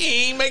him.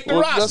 He ain't make the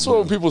roster. That's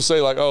what people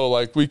say. Like, oh,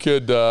 like we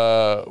could,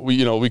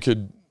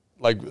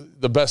 like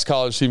the best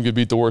college team could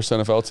beat the worst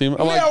NFL team.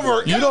 I'm Never.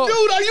 Like, dude,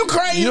 are you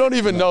crazy? You don't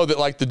even know that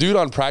like the dude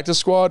on practice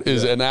squad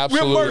is an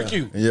absolute We'll work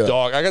you.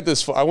 dog. I got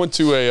this. I went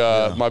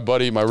to my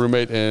buddy, my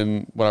roommate,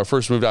 and when I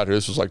first moved out here,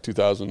 this was like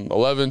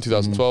 2011,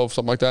 2012,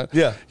 something like that.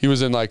 Yeah. He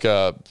was in like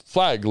a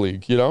flag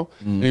league, you know?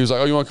 And he was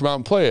like, oh, you want to come out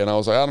and play? And I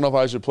was like, I don't know if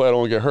I should play. I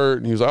don't want to get hurt.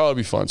 And he was like, oh, it'll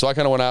be fun. So I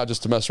kind of went out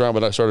just to mess around,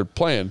 but I started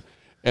playing.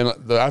 And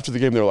after the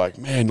game, they were like,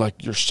 man,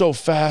 like, you're so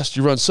fast.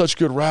 You run such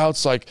good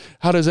routes. Like,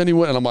 how does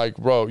anyone? And I'm like,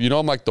 bro, you know,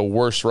 I'm like the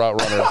worst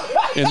route runner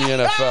in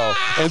the NFL.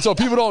 And so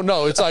people don't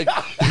know. It's like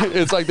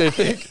they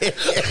think,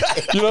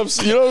 you know what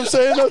I'm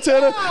saying, though,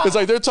 Tanner? It's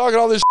like they're talking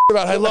all this shit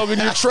about, hey, Logan,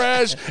 you're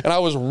trash. And I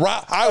was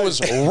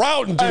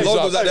routing dudes.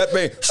 Logan was like that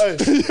man.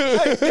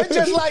 It's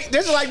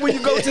just like when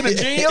you go to the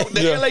gym,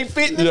 the LA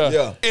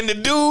Fitness, and the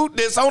dude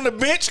that's on the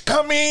bench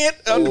come in,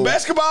 the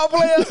basketball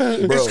player,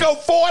 and score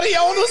 40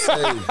 on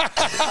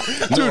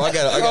us. Dude, I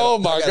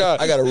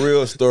got a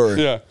real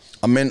story. Yeah.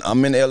 I'm in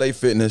LA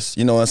Fitness,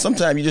 you know, and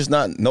sometimes you're just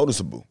not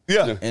noticeable.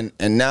 Yeah.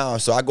 And now,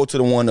 so I go to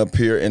the one up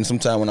here, and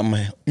sometimes when I'm,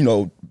 you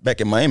know,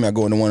 back in Miami, I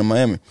go in the one in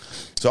Miami.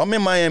 So I'm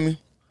in Miami,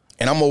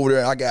 and I'm over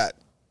there, and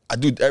I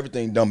do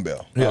everything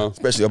dumbbell,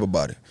 especially upper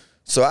body.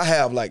 So I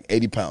have like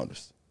 80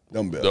 pounders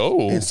dumbbell.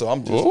 Oh. And so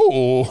I'm just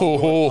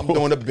I'm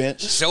doing the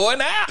bench. Showing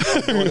out.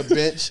 I'm doing the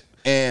bench,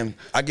 and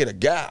I get a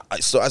guy.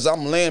 So as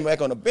I'm laying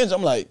back on the bench,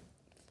 I'm like,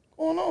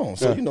 what's going on?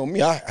 So you know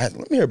me,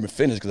 let me hear me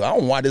finish because I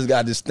don't want this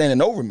guy just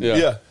standing over me.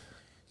 Yeah.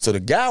 So the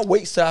guy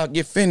waits till I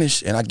get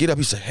finished, and I get up.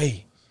 He said,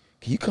 hey,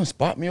 can you come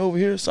spot me over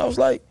here? So I was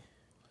like,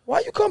 why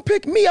you come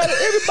pick me out of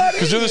everybody?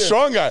 Because you're the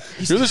strong guy.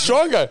 You're the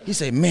strong guy. He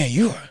said, man,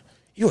 you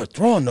are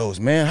throwing those,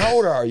 man. How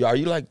old are you? Are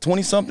you like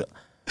 20-something?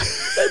 I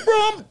said,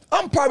 bro,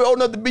 I'm probably old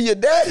enough to be your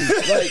daddy.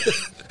 Like,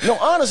 no,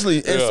 honestly.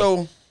 And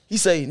so he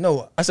said,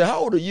 no. I said, how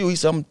old are you? He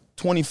said, I'm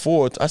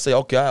 24. I say,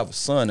 okay, I have a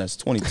son that's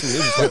 22.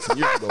 This was 13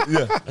 years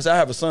ago. I said, I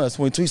have a son that's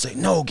 22. He said,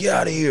 no, get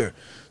out of here.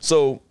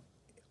 So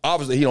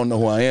obviously he don't know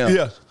who I am.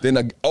 Yeah. Then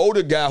the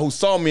older guy who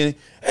saw me,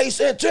 hey,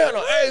 Santana,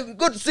 hey,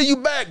 good to see you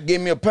back, gave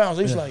me a pound.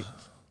 So he's like,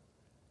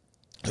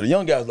 so the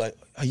young guy was like,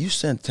 are you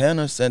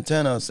Santana? He said,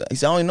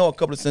 I only know a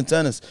couple of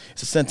Santanas.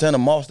 It's a Santana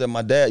Moss that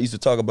my dad used to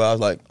talk about. I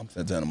was like, I'm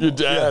Santana Moss. Your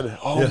dad?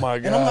 Oh, my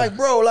God. And I'm like,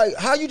 bro, like,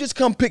 how you just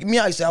come pick me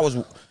out?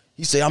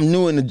 He said, I'm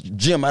new in the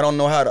gym. I don't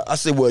know how to. I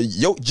said, well,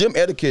 your gym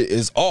etiquette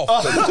is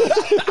off.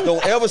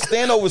 Don't ever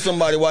stand over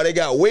somebody while they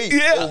got weight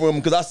over them.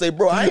 Because I say,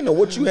 bro, I didn't know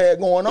what you had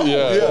going on for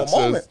a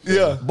moment.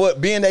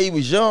 But being that he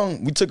was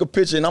young, we took a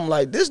picture, and I'm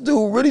like, this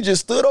dude really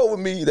just stood over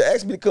me to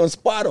ask me to come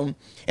spot him.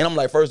 And I'm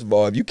like, first of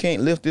all, if you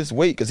can't lift this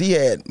weight, because he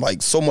had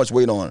like so much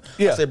weight on.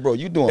 I said, bro,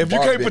 you doing if you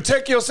can't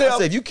protect yourself. I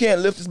said, if you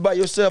can't lift this by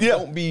yourself,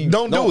 don't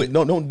do it.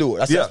 Don't do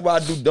it. I said, that's why I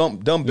do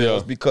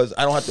dumbbells, because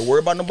I don't have to worry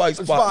about nobody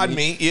spotting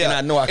me. And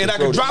I know I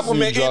can drop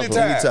them at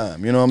any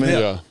time. You know what I mean?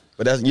 Yeah.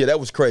 But that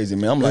was crazy,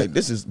 man. I'm like,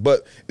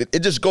 but it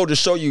just go to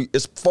show you,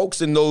 it's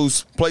folks in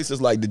those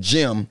places like the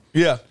gym.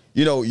 Yeah.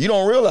 You know, you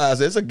don't realize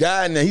there's a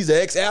guy in there, he's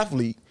an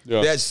ex-athlete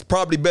that's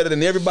probably better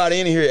than everybody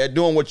in here at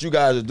doing what you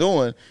guys are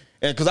doing.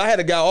 And because I had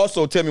a guy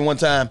also tell me one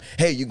time,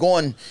 hey, you're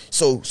going,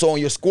 so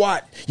on your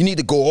squat, you need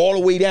to go all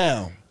the way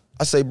down.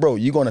 I say, bro,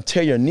 you're going to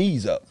tear your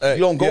knees up. You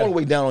don't go all the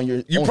way down on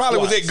your You probably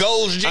squats. was at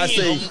Gold's Gym.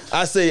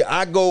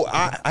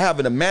 I have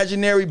an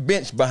imaginary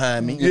bench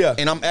behind me,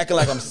 and I'm acting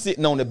like I'm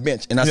sitting on the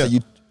bench. And I say,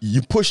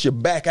 you push your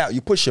back out,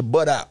 you push your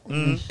butt out,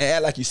 and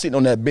act like you're sitting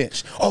on that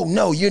bench. Oh,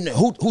 no,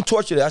 who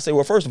taught you that? I say,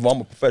 well, first of all,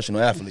 I'm a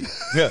professional athlete.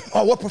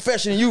 Oh, what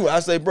profession are you?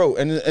 I say, bro,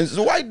 and it's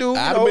a white dude.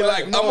 I'd be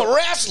like, I'm a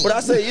wrestler. But I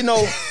say,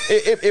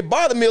 it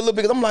bothered me a little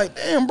bit, because I'm like,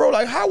 damn, bro,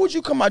 like, how would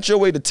you come out your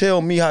way to tell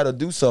me how to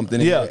do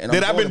something? And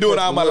that I've been doing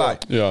all my life.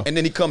 Yeah. And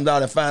then he come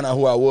down and find out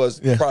who I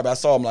was. Probably I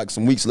saw him like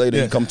some weeks later.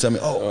 He come tell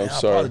me, man, I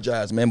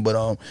apologize, man,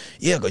 but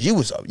because you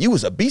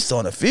was a beast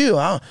on the field.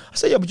 I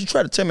said, but you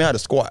tried to tell me how to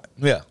squat.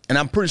 Yeah. And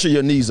I'm pretty sure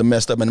your knees are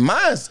messed up. And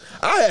I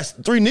had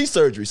 3 knee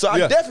surgeries, so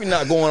I'm definitely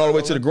not going all the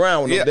way to the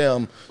ground with no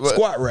damn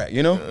squat rack,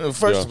 you know?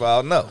 First of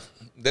all, no.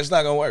 That's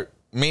not going to work.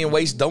 Me and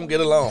weights don't get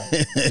along.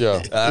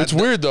 It's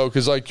weird, though,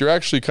 because, like, you're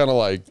actually kind of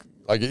like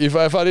if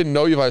I didn't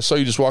know you, if I saw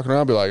you just walking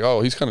around, I'd be like,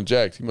 oh, he's kind of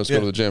jacked. He must go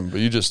to the gym.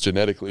 But you just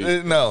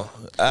genetically. No.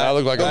 I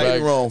look like a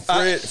bag. Wrong.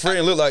 Fred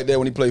looked like that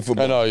when he played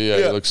football. I know, he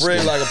looks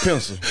Fred like a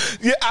pencil.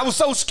 I was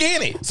so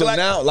skinny. So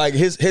now, like,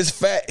 his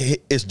fat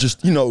is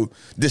just,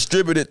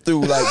 distributed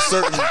through, like,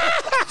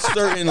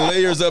 certain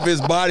layers of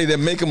his body that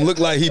make him look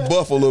like he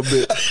buff a little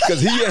bit.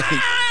 Because he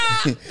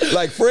ain't.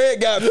 Like,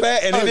 Fred got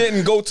fat and it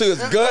didn't go to his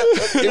gut.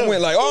 It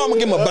went like, I'm going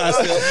to give him a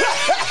bicep.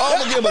 I'm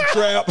going to give him a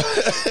trap.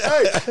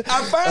 Hey,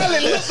 I finally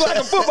looked like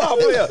a football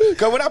player.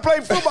 Because when I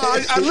played football,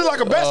 I looked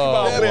like a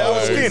basketball player. I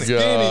was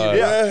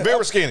skinny.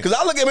 Very skinny. Because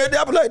I look at him and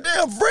I be like,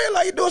 damn, Fred,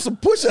 like you doing some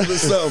push-ups or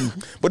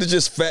something. But it's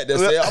just fat.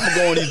 That's it. I'm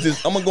going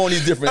to go in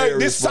these different areas.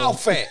 This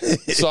soft fat.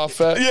 Soft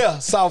fat? Yeah,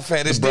 soft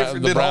fat. It's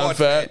different than brown hard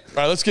fat. All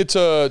right, let's get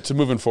to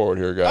moving forward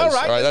here, guys.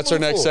 All right, that's our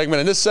next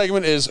segment. And this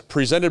segment is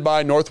presented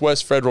by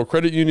Northwest Federal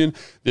Credit Union,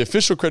 the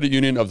official credit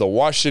union of the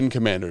Washington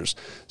Commanders.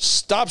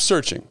 Stop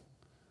searching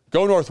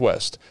Go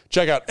Northwest.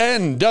 Check out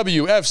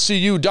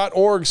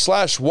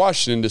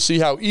nwfcu.org/Washington to see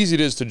how easy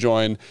it is to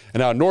join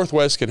and how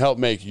Northwest can help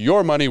make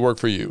your money work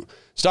for you.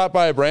 Stop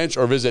by a branch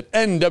or visit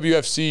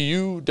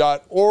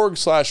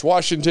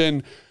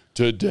nwfcu.org/Washington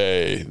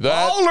today.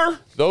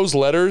 Those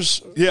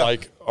letters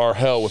are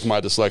hell with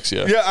my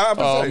dyslexia. Yeah,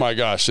 oh my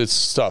gosh,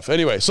 it's tough.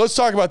 Anyway, so let's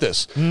talk about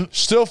this.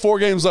 Still 4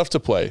 games left to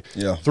play.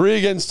 Yeah. 3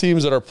 against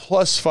teams that are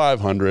plus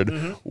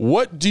 500.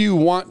 What do you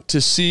want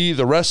to see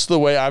the rest of the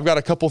way? I've got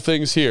a couple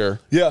things here.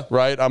 Yeah.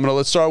 Right.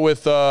 Let's start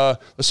with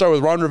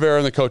Ron Rivera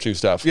and the coaching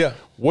staff. Yeah.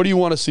 What do you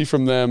want to see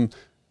from them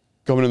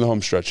coming in the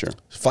home stretch here?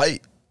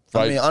 Fight.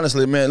 I mean,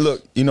 honestly, man,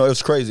 look, it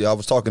was crazy. I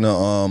was talking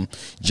to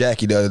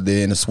Jackie the other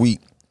day in the suite,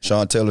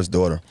 Sean Taylor's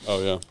daughter.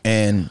 Oh, yeah.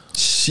 And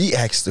she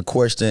asked the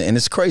question, and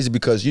it's crazy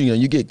because,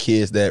 you get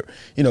kids that,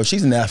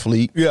 she's an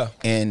athlete. Yeah.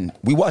 And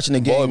we watching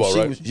the game.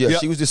 Volleyball, right?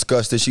 She was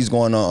disgusted. She's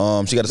going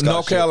to, she got a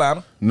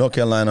scholarship. North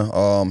Carolina.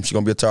 She's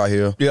going to be a Tar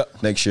Heel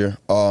next year.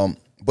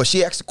 But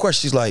she asked the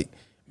question. She's like,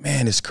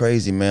 man, it's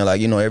crazy, man.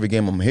 Like, every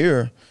game I'm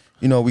here,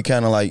 we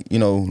kind of like,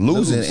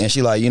 losing. And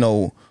she like,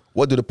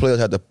 what do the players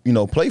have to,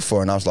 play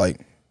for? And I was like,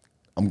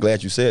 I'm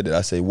glad you said that.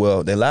 I say,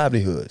 well, their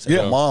livelihoods. And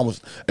my mom was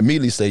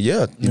immediately say,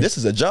 this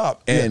is a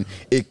job. And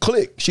it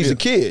clicked. She's a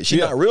kid. She's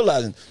not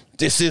realizing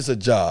this is a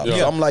job.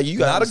 So I'm like, you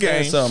got to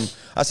understand something.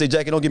 I say,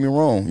 Jackie, don't get me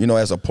wrong.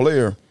 As a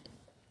player,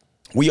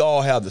 we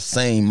all have the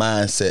same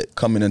mindset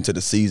coming into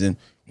the season.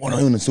 You want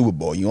to win the Super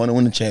Bowl. You want to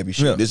win the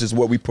championship. Yeah. This is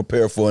what we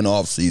prepare for in the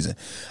offseason.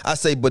 I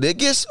say, but it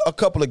gets a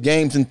couple of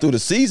games in through the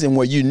season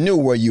where you knew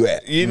where you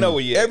at. You know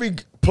where you at. Every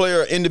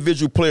player,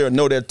 individual player,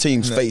 know their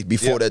team's faith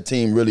before that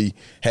team really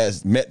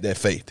has met their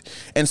faith.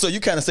 And so you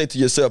kind of say to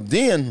yourself,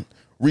 then,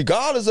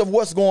 regardless of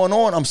what's going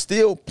on, I'm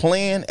still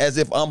playing as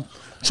if I'm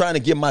trying to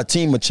give my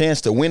team a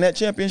chance to win that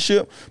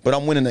championship, but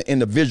I'm winning an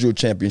individual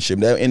championship.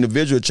 That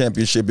individual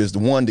championship is the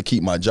one to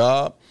keep my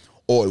job,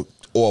 or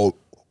 2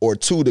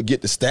 to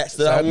get the stats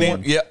that I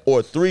want,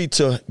 or 3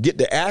 to get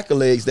the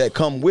accolades that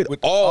come with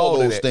all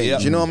those things. Yeah.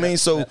 You know what I mean?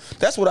 So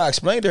that's what I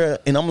explained to her,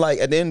 and I'm like,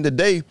 at the end of the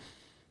day,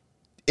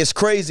 as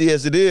crazy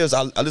as it is,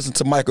 I listened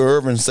to Michael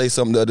Irvin say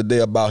something the other day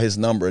about his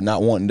number and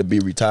not wanting to be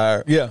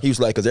retired. Yeah. He was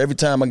like, because every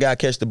time a guy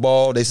catch the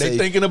ball, they say,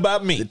 thinking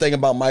about me. They thinking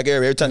about Mike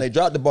Irvin. Every time they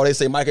drop the ball, they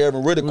say Mike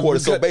Irvin really caught it.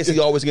 So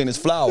basically, always getting his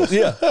flowers.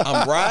 Yeah.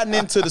 I'm riding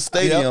into the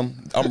stadium.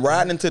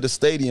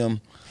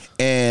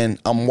 And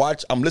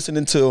I'm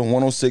listening to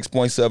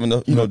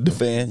 106.7, the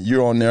fan.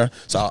 You're on there.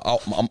 So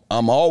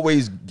I'm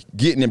always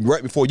getting it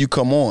right before you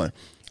come on.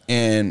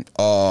 And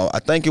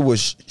I think it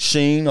was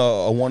Sheen,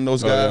 one of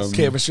those guys.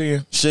 Kevin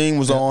Sheen. Sheen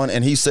was on,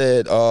 and he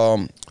said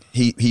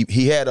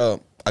he had a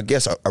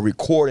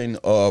recording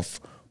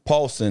of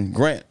Paulson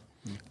Grant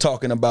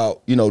talking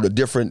about, the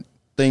different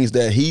things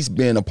that he's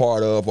been a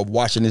part of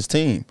watching his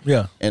team.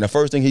 Yeah. And the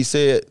first thing he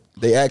said,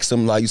 they asked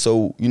him, like,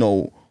 so,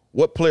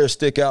 what players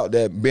stick out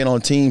that been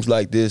on teams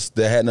like this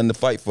that had nothing to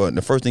fight for? And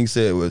the first thing he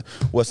said was,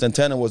 well,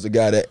 Santana was the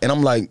guy that, and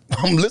I'm like,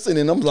 I'm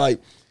listening, I'm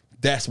like,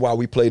 that's why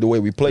we play the way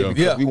we play,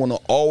 because we want to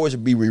always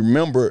be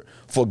remembered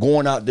for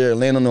going out there and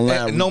laying on the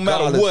line. And no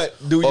matter what,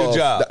 do your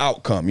job. The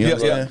outcome, you know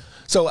what I'm saying?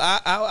 So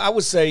I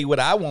would say what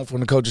I want from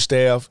the coaching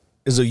staff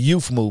is a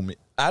youth movement.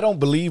 I don't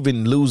believe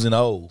in losing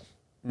old.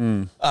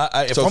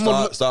 If I'm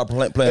gonna start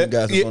playing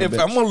guys. If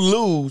I'm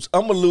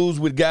gonna lose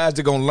with guys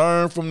that gonna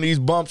learn from these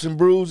bumps and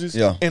bruises,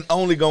 and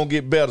only gonna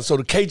get better. So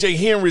the KJ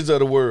Henrys of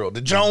the world,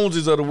 the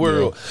Joneses of the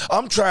world,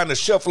 I'm trying to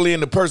shuffle in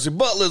the Percy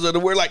Butlers of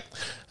the world. Like,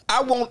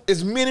 I want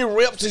as many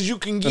reps as you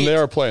can get. And they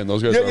are playing.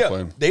 Those guys are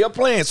playing. They are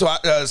playing. So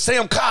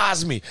Sam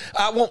Cosme,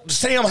 I want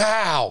Sam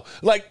Howell.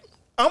 Like,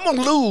 I'm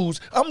gonna lose.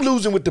 I'm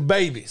losing with the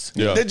babies.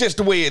 Yeah. That's just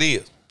the way it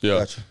is. Yeah.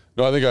 Gotcha.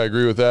 No, I think I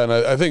agree with that,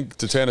 and I think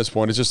to Tana's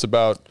point, it's just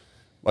about,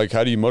 like,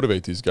 how do you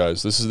motivate these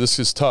guys? This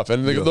is tough,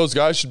 and those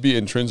guys should be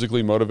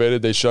intrinsically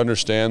motivated. They should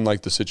understand,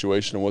 like, the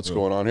situation and what's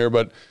going on here.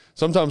 But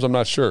sometimes I'm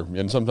not sure,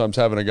 and sometimes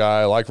having a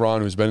guy like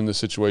Ron who's been in this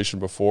situation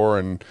before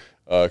and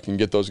can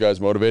get those guys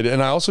motivated.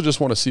 And I also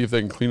just want to see if they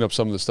can clean up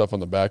some of the stuff on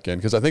the back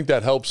end, because I think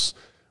that helps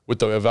with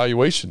the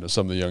evaluation of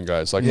some of the young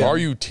guys. Like, are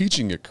you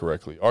teaching it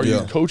correctly? Are you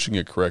coaching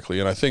it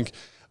correctly? And I think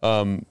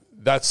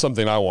that's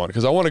something I want,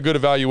 because I want a good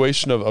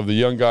evaluation of the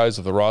young guys,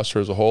 of the roster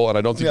as a whole, and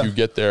I don't think you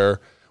get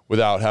there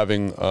without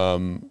having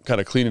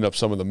kind of cleaning up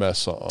some of the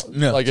mess.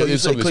 Like, so you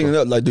say cleaning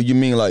up, like, do you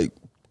mean like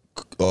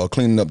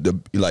cleaning up the,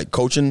 like,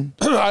 coaching?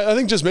 I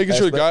think just making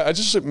sure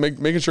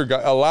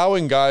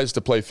allowing guys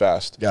to play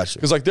fast. Gotcha.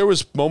 Because, like, there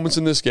was moments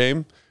in this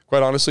game,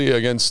 quite honestly,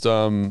 against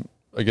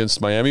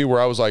Miami, where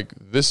I was like,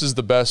 this is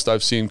the best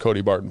I've seen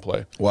Cody Barton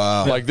play.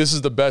 Wow. Like, this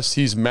is the best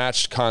he's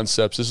matched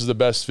concepts. This is the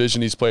best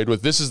vision he's played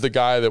with. This is the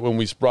guy that when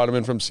we brought him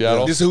in from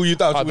Seattle, this is who you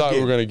thought we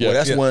were going to get. Well,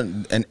 that's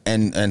one,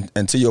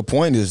 and to your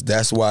point is,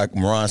 that's why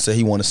Moran said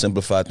he want to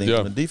simplify things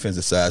on the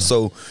defensive side.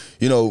 So,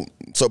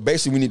 so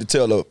basically we need to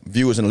tell the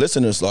viewers and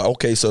listeners, like,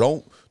 okay,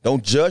 so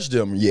Don't judge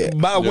them yet.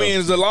 By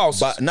wins or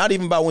losses. Not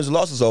even by wins or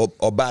losses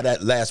or by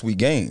that last week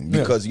game.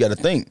 Because you got to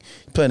think,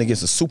 playing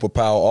against a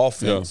superpower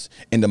offense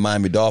in the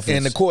Miami Dolphins.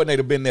 And the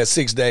coordinator been there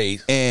 6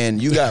 days.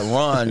 And you got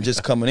Ron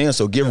just coming in.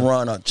 So give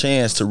Ron a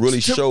chance to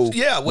really show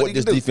what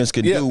this defense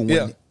could do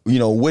when, you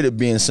know, with it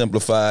being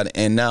simplified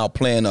and now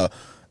playing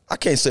I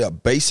can't say a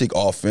basic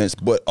offense,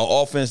 but an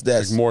offense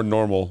that's like more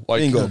normal. Like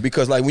bingo.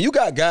 Because like when you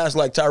got guys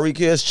like Tyreek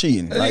Hill's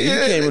cheating, like you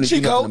can't really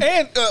Chico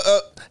and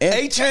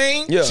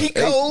A-Chain,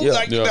 Chico,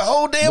 like the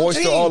whole damn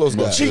Moisture, team. all those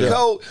guys.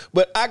 Chico,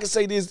 but I can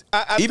say this.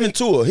 I even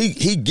Tua,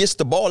 he gets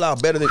the ball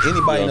out better than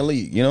anybody in the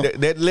league. You know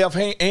that left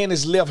hand and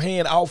his left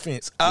hand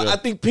offense. I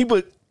think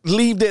people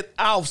leave that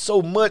off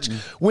so much.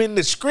 When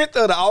the strength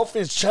of the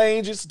offense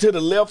changes to the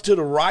left, to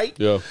the right,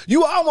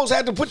 you almost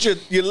have to put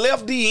your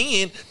left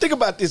D in. Think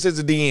about this as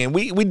a DN.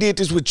 We did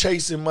this with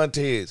Chase and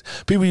Montez.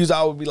 People used to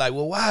always be like,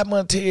 well, why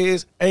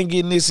Montez ain't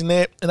getting this and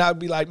that? And I'd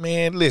be like,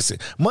 man, listen,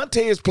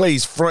 Montez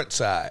plays front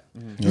side,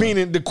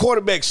 meaning the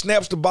quarterback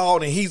snaps the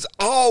ball and he's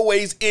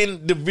always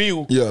in the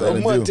view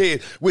of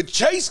Montez. With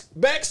Chase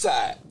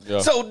backside.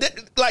 So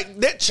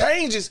that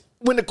changes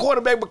when the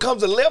quarterback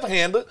becomes a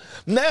left-hander.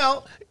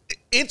 Now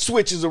it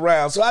switches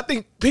around. So I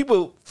think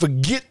people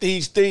forget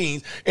these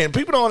things, and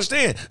people don't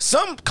understand.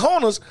 Some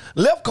corners,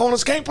 left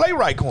corners, can't play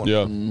right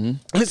corner. And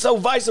so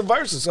vice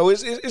versa. So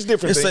it's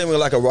different. It's the same with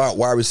like a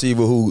wide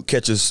receiver who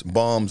catches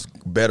bombs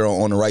better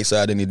on the right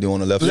side than he do on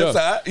the left side.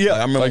 Like,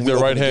 I remember like the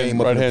right hand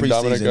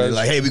dominant guys.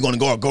 Like, hey, we're gonna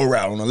go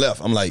route on the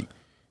left. I'm like,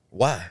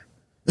 why?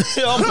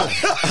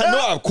 I know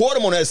I've caught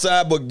him on that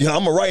side, but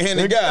I'm a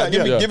right-handed guy.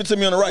 Give it to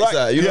me on the right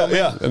side. You know what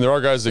I mean? And there are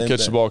guys that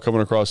catch the ball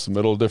coming across the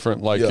middle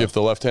different, like if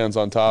the left hand's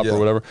on top or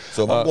whatever.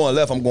 So if I'm going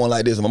left, I'm going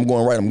like this. If I'm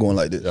going right, I'm going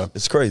like this.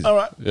 It's crazy. All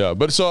right. Yeah,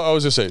 but so I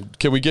was just saying,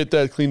 can we get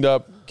that cleaned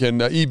up? Can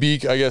EB,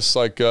 I guess,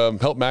 like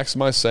help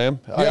maximize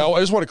Sam? I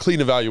just want a clean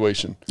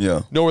evaluation.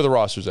 Know where the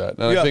roster's at.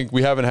 And I think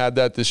we haven't had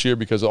that this year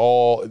because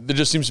there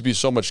just seems to be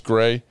so much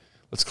gray.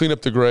 Let's clean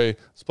up the gray.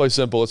 Let's play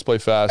simple. Let's play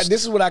fast.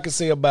 This is what I can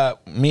say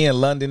about me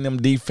and London,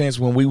 them defense,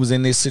 when we was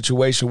in this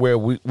situation where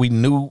we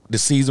knew the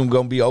season was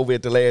going to be over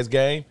at the last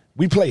game.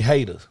 We play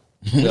haters.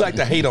 We like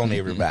to hate on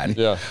everybody.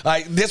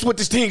 Like, that's what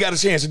this team got a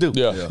chance to do.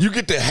 You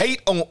get to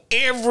hate on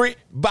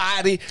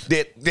everybody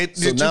that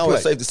so now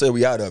it's safe to say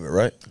we out of it,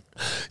 right?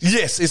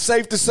 Yes, it's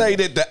safe to say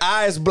that the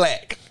eye is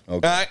black.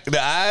 Okay. All right?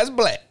 The eye is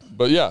black.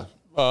 But yeah.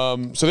 So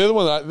the other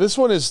one, this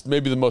one is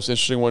maybe the most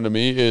interesting one to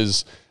me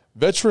is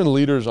veteran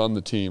leaders on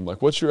the team.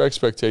 Like, what's your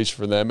expectation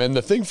for them? And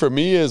the thing for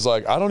me is,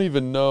 like, I don't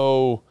even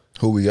know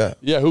who we got.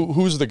 Yeah,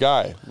 who's the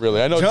guy,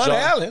 really? I know John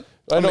Allen.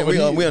 I know,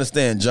 we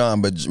understand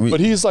John, but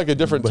he's like a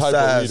different type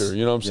of leader,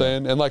 you know what I'm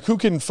saying? And, like, who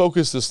can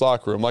focus this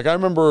locker room? Like, I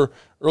remember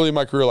early in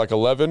my career, like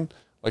 11,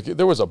 like,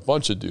 there was a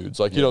bunch of dudes.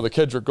 Like, you know, the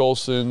Kendrick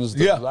Golsons,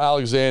 the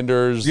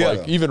Alexanders,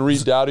 like, even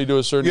Reed Dowdy to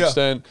a certain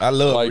extent. I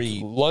love like,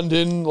 Reed.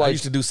 London. Like, I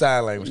used to do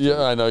sign language.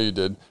 Yeah, I know you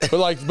did.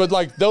 But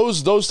like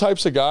those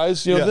types of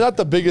guys, you know, they're not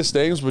the biggest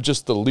names, but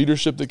just the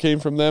leadership that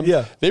came from them.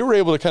 They were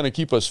able to kind of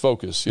keep us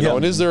focused, you know.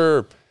 And is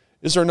there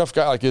enough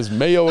guy? Like, is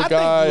Mayo a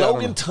guy? I think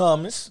Logan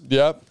Thomas.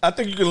 I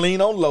think you can lean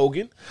on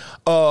Logan.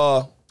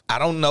 I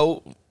don't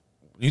know.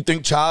 You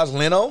think Charles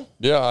Leno?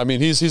 Yeah, I mean,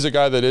 he's a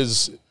guy that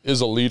is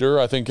a leader.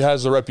 I think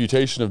has the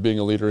reputation of being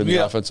a leader in the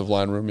offensive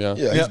line room. Yeah,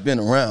 he's been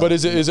around. But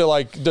is it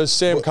like, does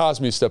Sam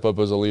Cosmi step up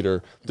as a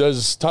leader?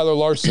 Does Tyler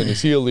Larson,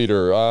 is he a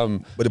leader?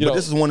 But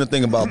this is one of the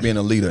things about being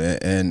a leader,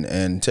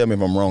 and tell me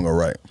if I'm wrong or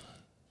right.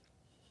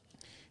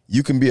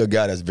 You can be a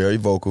guy that's very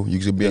vocal. You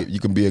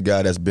can be a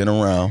guy that's been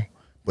around.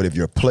 But if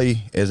your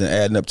play isn't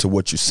adding up to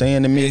what you're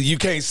saying to me, you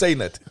can't say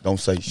nothing. Don't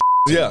say shit.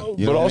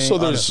 But also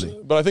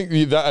but I think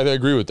I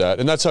agree with that,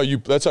 and that's how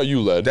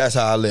you led. That's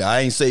how I led.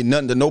 I ain't say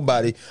nothing to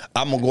nobody.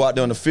 I'm gonna go out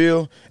there on the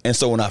field, and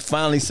so when I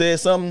finally said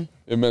something,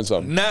 it meant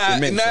something.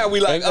 Now we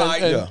like,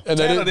 and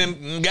Taylor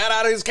then got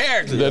out of his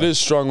character. That is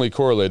strongly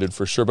correlated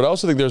for sure. But I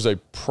also think there's a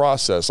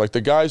process, like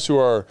the guys who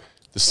are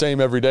the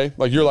same every day.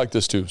 Like, you're like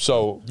this too.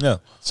 So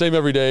same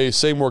every day,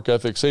 same work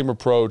ethic, same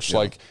approach.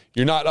 Like,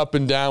 you're not up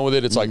and down with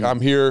it. It's like, I'm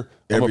here.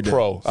 I'm a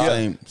pro.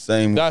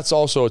 Same. That's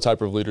also a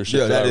type of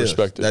leadership that I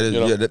respect.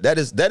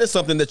 That is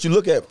something that you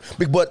look at,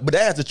 but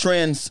that has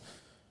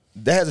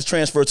a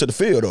transfer to the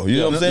field, though. You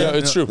know what I'm saying? Yeah,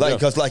 it's true. Like,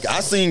 because like I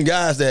seen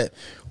guys that.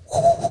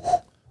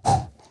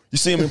 You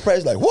see him in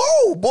practice, like,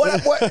 whoa, boy,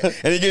 that boy.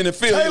 And he get in the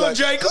field. Taylor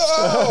Jacobs.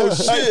 Oh,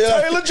 shit.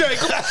 Taylor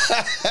Jacobs.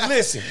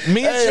 Listen,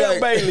 me and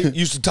Champ Bailey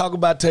used to talk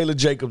about Taylor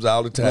Jacobs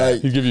all the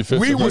time. He give you 50.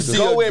 We would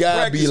go at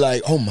practice. Be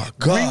like, oh, my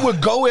God. We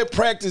would go at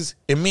practice,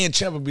 and me and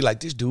Champ would be like,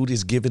 this dude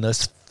is giving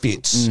us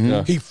fits.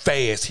 He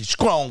fast. He's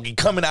strong. He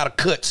coming out of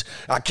cuts.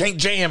 I can't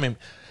jam him.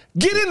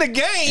 Get in the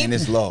game, and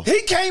it's low.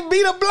 He can't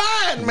beat a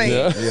blind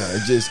man.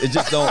 It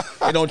just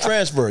don't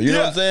transfer. You know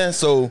what I'm saying?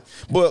 So,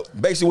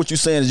 but basically, what you're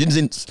saying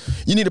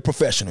is you need a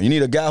professional. You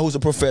need a guy who's a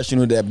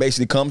professional that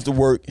basically comes to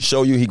work,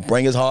 show you he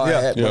bring his hard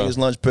hat, bring his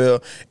lunch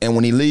pail, and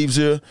when he leaves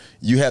here,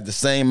 you have the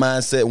same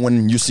mindset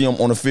when you see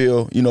him on the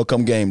field. You know,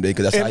 come game day,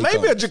 because that's how he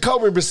maybe comes. a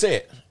Jacoby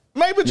Brissett.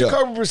 Maybe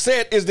Jacoby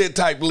Brissett is that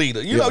type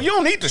leader. You know, you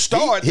don't need to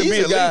start to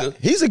be a leader.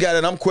 He's a guy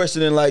that I'm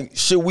questioning. Like,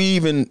 should we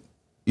even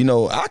you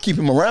know, I keep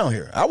him around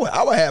here. I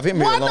would have him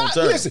here long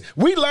term. Listen,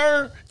 we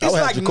learned it's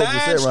like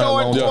 9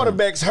 starting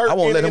quarterbacks hurt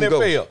in the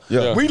NFL.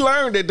 Yeah. We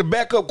learned that the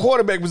backup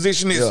quarterback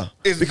position is very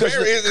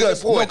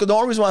important. No, because the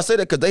only reason why I say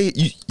that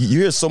because you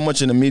hear so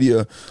much in the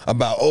media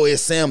about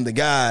is Sam the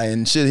guy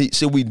and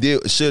should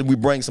we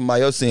bring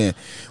somebody else in?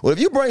 Well, if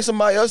you bring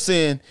somebody else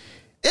in,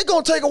 it's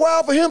gonna take a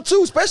while for him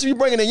too, especially if you're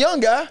bringing a young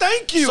guy.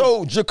 Thank you.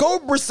 So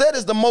Jacoby Brissett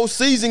is the most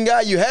seasoned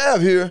guy you have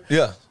here.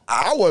 Yeah,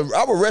 I would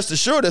rest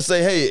assured to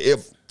say, hey,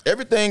 if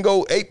everything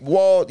go ape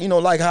wall, you know,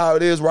 like how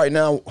it is right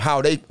now,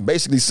 how they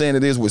basically saying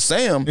it is with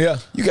Sam. Yeah,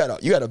 you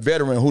got a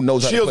veteran who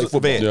knows how to play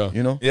football. Yeah.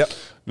 You know. Yep.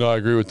 No, I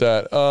agree with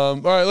that.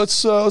 All right, let's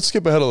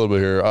skip ahead a little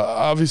bit here.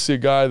 Obviously, a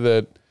guy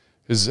that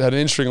has had an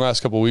interesting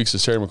last couple of weeks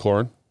is Terry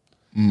McLaurin.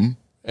 Mm-hmm.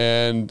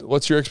 And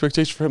what's your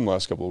expectation for him the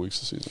last couple of weeks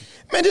this season?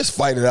 Man, just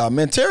fight it out,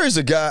 man. Terry's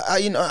a guy.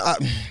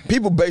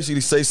 People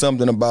basically say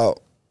something about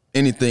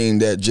anything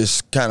that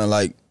just kind of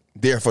like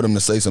there for them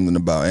to say something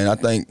about. And I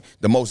think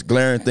the most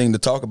glaring thing to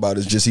talk about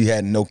is just he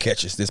had no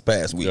catches this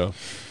past week. Yeah.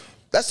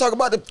 Let's talk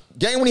about the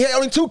game when he had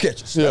only 2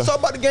 catches. Yeah. Let's talk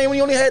about the game when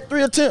he only had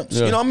 3 attempts.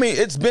 Yeah. You know what I mean?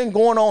 It's been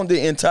going on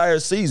the entire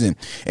season.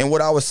 And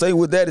what I would say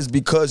with that is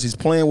because he's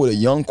playing with a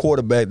young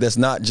quarterback that's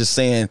not just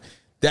saying,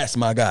 that's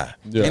my guy.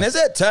 Yeah. And there's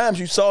at times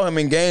you saw him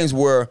in games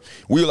where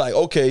we were like,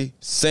 okay,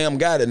 Sam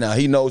got it now.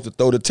 He knows to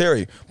throw to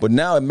Terry. But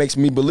now it makes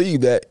me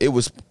believe that it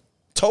was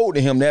told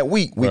to him that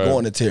week, we're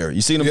going to Terry.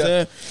 You see what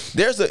I'm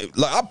saying?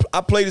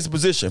 I played this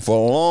position for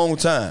a long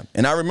time.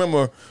 And I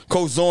remember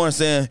Coach Zorn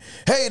saying,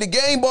 hey, the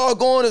game ball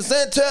going to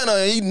Santana.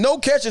 And he no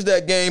catches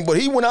that game, but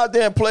he went out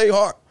there and played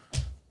hard.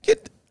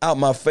 Get out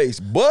my face.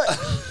 But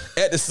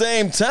at the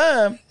same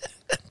time,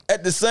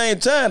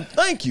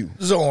 thank you,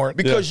 Zorn.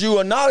 Because you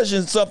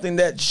acknowledging something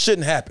that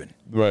shouldn't happen.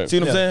 Right. See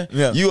what I'm saying?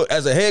 Yeah. You,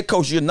 as a head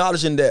coach, you're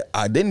acknowledging that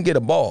I didn't get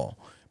a ball.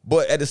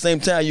 But at the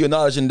same time, you're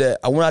acknowledging that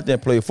I went out there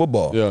and played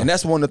football. Yeah. And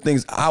that's one of the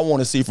things I want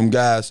to see from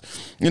guys.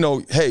 You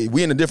know, hey,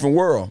 we in a different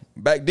world.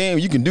 Back then,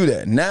 you can do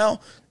that.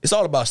 Now, it's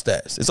all about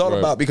stats. It's all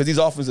about, because these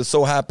offenses are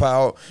so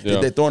high-powered,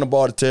 they're throwing the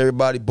ball to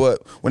everybody.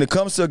 But when it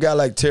comes to a guy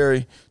like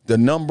Terry, the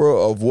number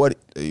of what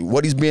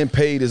he's being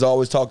paid is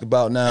always talked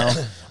about now.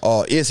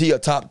 Is he a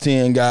top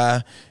 10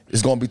 guy?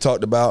 It's going to be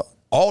talked about.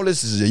 All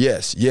this is a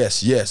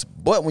yes.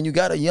 But when you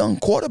got a young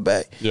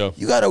quarterback,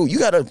 you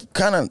gotta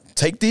kind of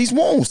take these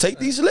wounds, take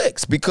these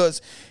licks,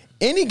 because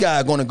any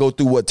guy going to go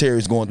through what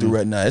Terry's going through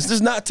right now. It's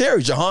just not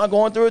Terry. Jahan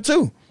going through it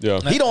too. Yeah.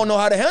 He don't know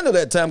how to handle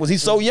that time because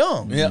he's so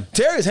young. Yeah.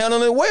 Terry's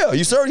handling it well.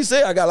 You already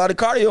said I got a lot of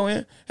cardio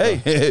in.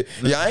 Hey,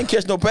 I ain't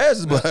catch no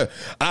passes, but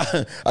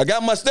I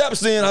got my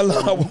steps in.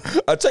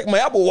 I take my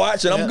Apple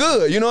Watch and I'm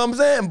good. You know what I'm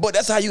saying? But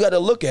that's how you got to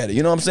look at it.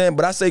 You know what I'm saying?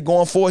 But I say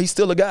going forward, he's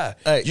still a guy.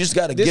 Hey, you just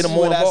got to get him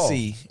on the ball. I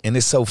see, and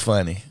it's so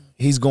funny.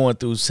 He's going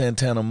through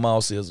Santana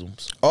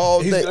Moss-isms.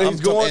 Oh, he's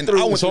going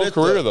through his whole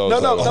career, though. No,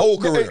 the whole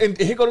career. And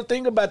here go the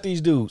thing about these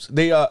dudes.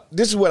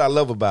 This is what I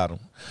love about them.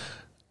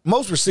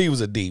 Most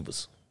receivers are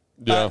divas.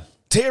 Yeah.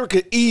 Terry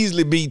could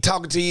easily be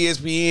talking to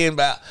ESPN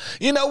about,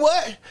 you know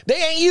what? They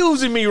ain't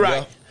using me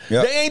right.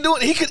 Yeah. They ain't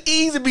doing. He could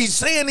easily be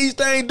saying these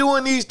things,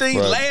 doing these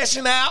things,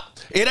 lashing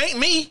out. It ain't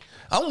me.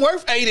 I'm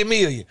worth $80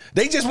 million.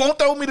 They just won't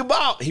throw me the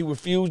ball. He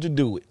refused to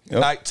do it.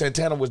 Yep. Like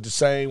Santana was the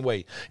same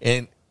way.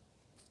 And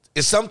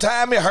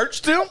sometimes it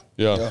hurts them.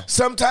 Yeah.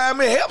 Sometimes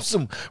it helps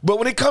them. But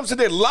when it comes to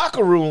that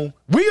locker room,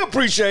 we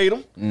appreciate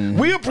them. Mm-hmm.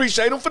 We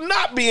appreciate them for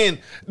not being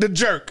the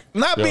jerk,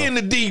 not being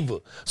the diva.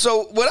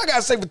 So what I got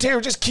to say for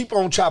Terry, just keep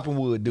on chopping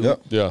wood, dude.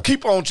 Yep. Yeah.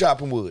 Keep on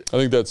chopping wood. I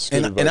think that's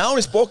good advice. And I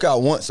only spoke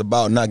out once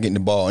about not getting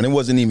the ball, and it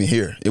wasn't even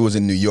here. It was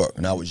in New York,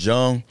 and I was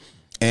young.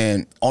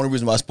 And only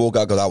reason why I spoke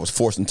out because I was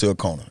forced into a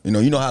corner. You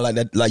know how like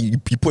that, like you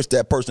push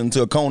that person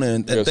into a corner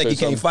and think he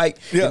can't fight,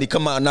 and he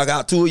come out and knock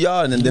out 2 of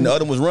y'all, and then the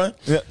other one was run.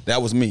 Yeah.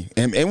 That was me,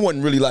 and it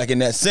wasn't really like in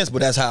that sense, but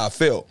that's how I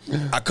felt.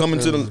 I come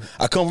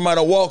from out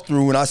of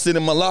walkthrough, and I sit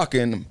in my locker,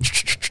 and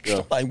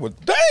I'm like, well,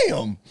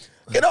 damn,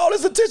 get all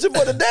this attention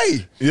for the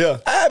day. Yeah,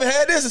 I haven't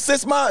had this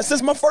since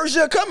my first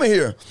year coming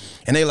here,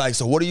 and they like,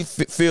 so what do you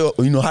feel?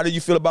 How do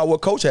you feel about what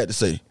coach had to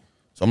say?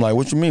 So I'm like,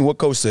 what you mean? What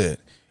coach said?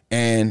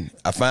 And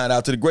I find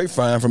out to the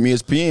grapevine from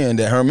ESPN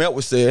that Herm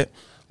Edwards said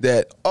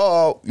that,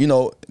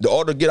 the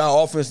order to get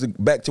our offense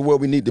back to where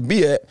we need to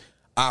be at,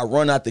 our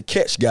run out the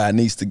catch guy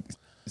needs to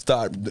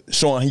start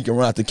showing he can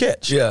run out the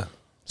catch. Yeah.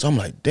 So I'm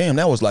like, damn,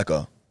 that was like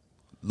a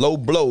low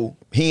blow.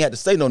 He ain't had to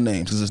say no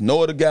names because there's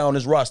no other guy on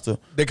this roster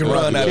that can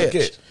run out the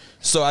catch.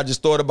 So I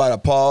just thought about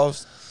it,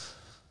 paused.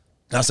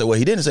 And I said, well,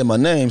 he didn't say my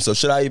name, so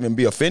should I even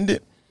be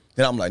offended?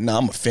 Then I'm like, nah,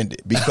 I'm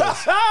offended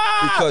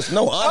because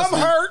no, honestly,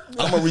 I'm hurt.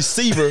 I'm a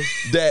receiver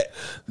that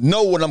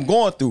know what I'm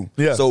going through.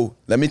 Yeah. So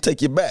let me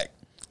take you back.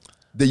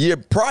 The year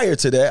prior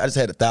to that, I just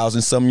had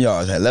 1,000-some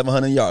yards. I had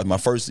 1,100 yards. My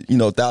first,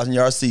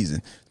 1,000-yard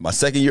season. My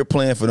second year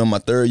playing for them. My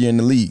third year in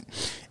the league.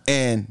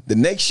 And the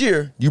next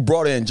year, you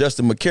brought in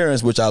Justin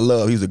McCarron, which I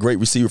love. He was a great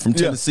receiver from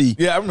Tennessee.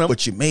 Yeah, I remember.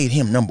 But you made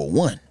him number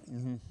one.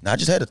 Now, I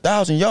just had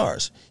 1,000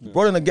 yards. You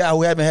brought in a guy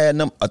who haven't had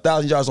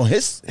 1,000 yards on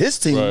his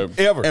team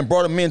ever, and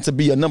brought him in to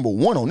be a number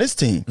one on this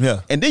team.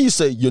 Yeah. And then you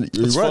say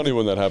it's funny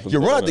when that happens. You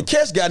run the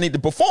catch guy need to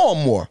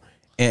perform more.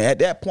 And at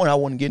that point, I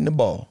wasn't getting the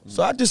ball.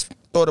 So I just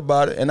thought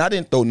about it, and I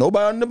didn't throw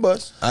nobody on the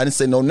bus. I didn't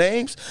say no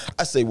names.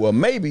 I say, well,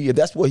 maybe if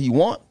that's what he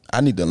want,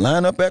 I need to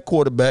line up at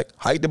quarterback,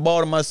 hike the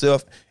ball to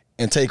myself,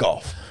 and take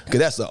off.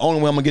 Because that's the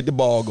only way I'm going to get the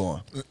ball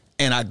going.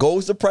 And I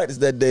goes to practice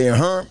that day, and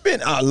Herm,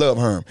 I love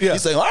Herm. Yeah. He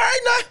say, all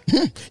right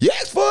now, you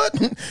asked for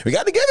it. We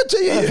got to give it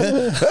to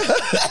you.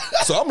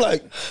 So I'm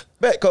like,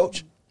 bet,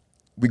 coach.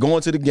 We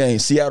going to the game.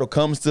 Seattle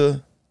comes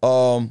to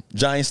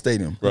Giants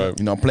Stadium. Right.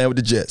 You know, I'm playing with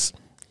the Jets.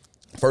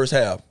 First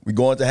half, we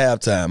going to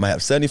halftime. I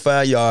have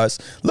 75 yards.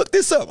 Look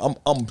this up.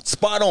 I'm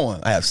spot on.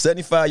 I have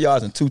 75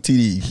 yards and 2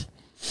 TDs.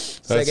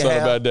 That's not a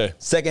bad day.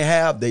 Second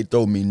half, they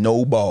throw me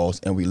no balls,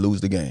 and we lose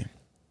the game.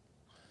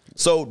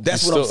 So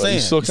that's what I'm saying.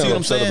 He's still you see kind what of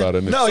I'm saying? upset about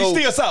it. No,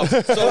 he's still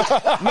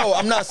salty. No,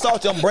 I'm not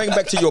salty. I'm bringing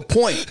back to your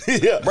point.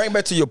 Bring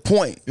back to your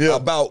point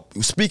about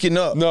speaking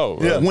up.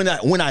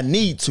 When I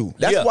need to.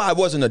 That's why I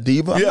wasn't a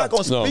diva. I'm not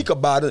going to speak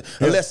about it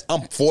unless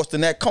I'm forced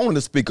in that corner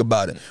to speak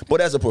about it.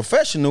 But as a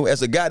professional,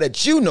 as a guy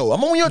that you know,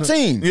 I'm on your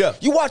team.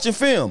 You watching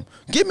film.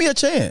 Give me a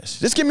chance.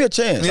 Just give me a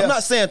chance. I'm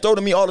not saying throw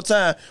to me all the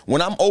time.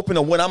 When I'm open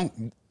or when I'm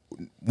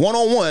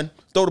one-on-one,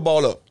 throw the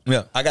ball up.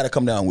 I got to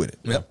come down with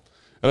it.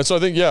 And so I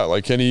think,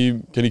 like, can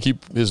he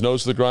keep his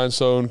nose to the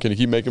grindstone? Can he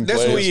keep making plays?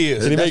 That's who he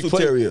is. Can he make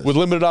plays with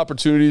limited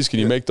opportunities? Can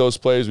he make those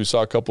plays? We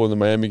saw a couple in the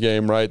Miami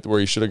game, right, where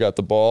he should have got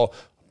the ball.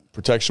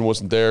 Protection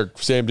wasn't there.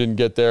 Sam didn't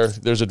get there.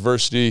 There's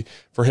adversity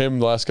for him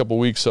the last couple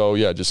of weeks. So,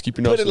 just keep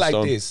your nose to the stone. Put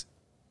it like this.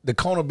 The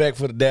cornerback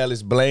for the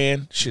Dallas,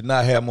 Bland, should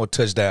not have more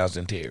touchdowns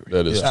than Terry.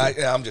 That is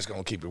true. I'm just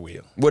going to keep it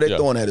real. What they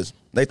throwing at us?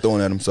 They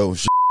throwing at him, so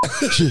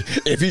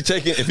if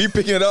he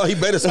picking it up, he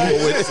better score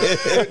with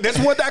it. That's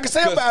one thing I can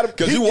say about him.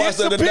 Because you watched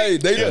the other day,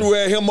 they threw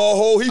at him a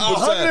whole heap of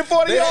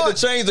time. They had to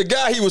change the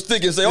guy he was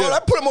sticking and say, I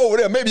put him over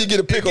there. Maybe you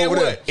get a pick over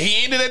there.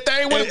 He ended that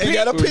thing with a pick.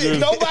 Got a pick.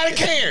 Nobody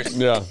cares.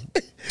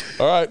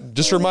 All right,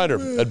 just a reminder,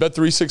 at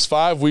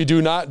Bet365, we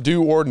do not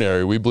do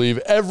ordinary. We believe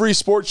every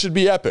sport should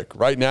be epic.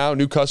 Right now,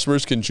 new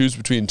customers can choose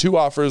between 2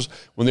 offers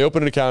when they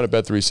open an account at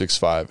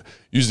Bet365.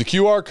 Use the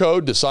QR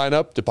code to sign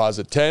up,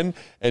 deposit 10,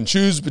 and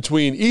choose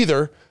between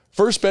either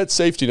First Bet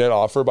Safety Net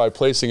offer by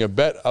placing a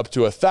bet up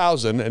to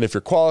 $1,000, and if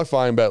your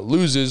qualifying bet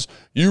loses,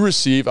 you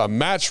receive a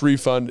match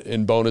refund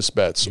in bonus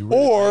bets.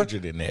 Or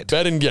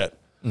Bet and Get.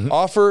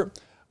 Offer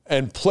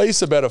and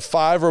place a bet of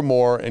 5 or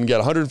more and get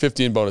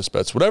 150 in bonus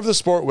bets. Whatever the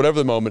sport, whatever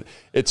the moment,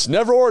 it's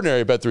never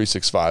ordinary at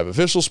Bet365,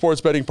 official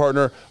sports betting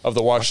partner of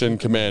the Washington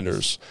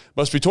Commanders.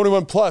 Must be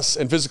 21 plus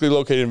and physically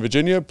located in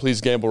Virginia. Please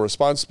gamble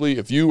responsibly.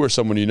 If you or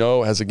someone you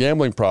know has a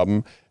gambling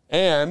problem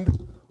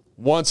and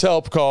wants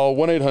help, call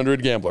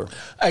 1-800-GAMBLER.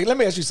 Hey, let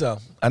me ask you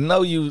something. I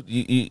know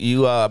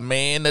you are a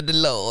man of the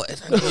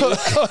Lord.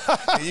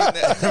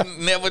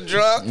 you never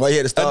drunk. Why you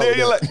had to start with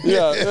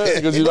that?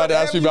 Because you're about to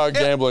ask me about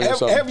gambling or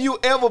something. Have you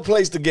ever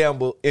placed a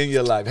gamble in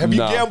your life? Have you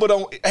gambled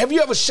on? Have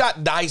you ever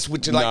shot dice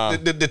with your,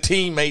 the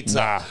teammates?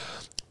 Nah.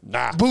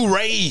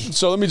 Boo-ray.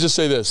 So let me just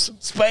say this.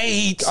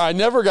 Spades. I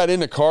never got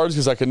into cards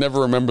because I could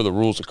never remember the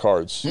rules of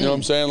cards. You know what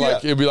I'm saying?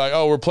 Like, it'd be like,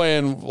 we're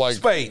playing like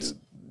spades.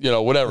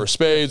 Whatever,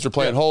 spades, we're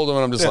playing Hold'em,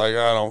 and I'm just like,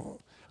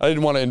 I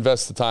didn't want to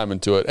invest the time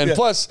into it. And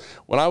plus,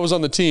 when I was on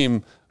the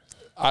team,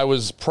 I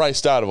was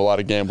priced out of a lot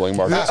of gambling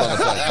markets on the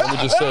thing. Let me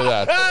just say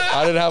that.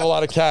 I didn't have a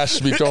lot of cash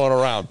to be throwing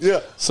around.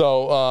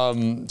 So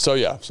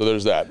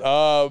there's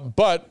that.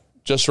 But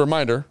just a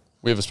reminder,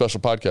 we have a special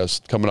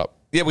podcast coming up.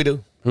 Yeah, we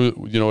do.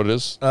 Who, you know what it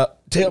is?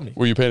 Tell me.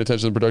 Were you paying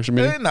attention to the production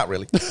meeting? Not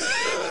really.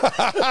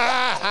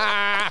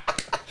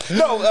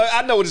 No,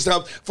 I know what it's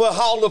time for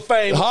Hall of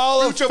Fame.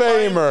 Hall of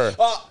Famer.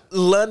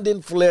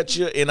 London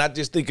Fletcher, and I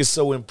just think it's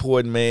so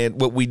important, man.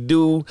 What we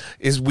do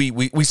is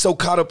we so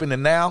caught up in the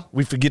now,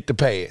 we forget the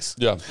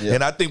past. Yeah.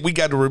 And I think we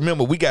got to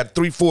remember, we got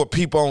 3-4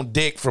 people on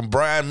deck, from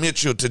Brian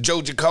Mitchell to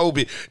Joe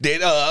Jacoby,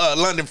 that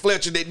London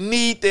Fletcher, that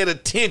need that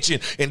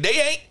attention, and they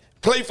ain't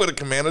play for the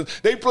Commanders.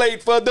 They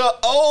played for the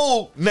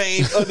old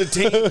name of the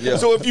team.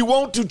 So if you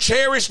want to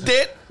cherish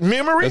that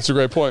memory, that's a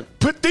great point.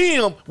 Put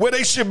them where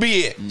they should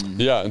be at.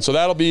 Yeah, and so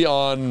that'll be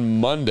on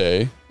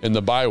Monday in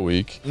the bye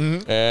week,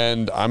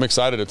 and I'm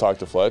excited to talk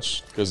to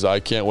Fletch because I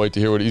can't wait to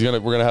hear what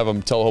we're gonna have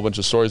him tell a whole bunch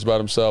of stories about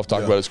himself,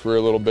 talk about his career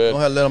a little bit,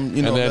 let him,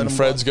 and then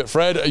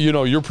Fred,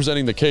 you're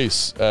presenting the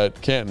case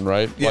at Canton,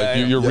 right? Yeah,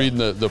 like you're reading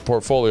the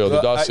portfolio,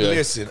 the dossier.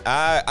 Listen,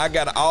 I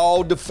got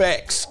all the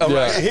facts. All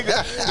right?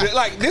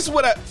 Like, this is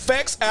what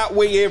facts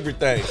outweigh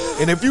everything.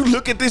 And if you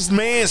look at this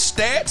man's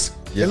stats.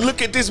 And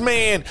look at this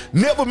man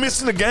never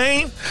missing a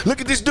game. Look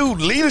at this dude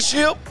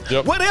leadership.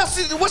 What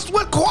else?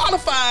 What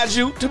qualifies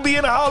you to be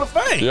in the Hall of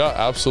Fame? Yeah,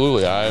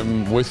 absolutely.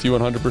 I'm with you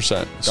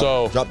 100%.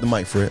 So drop the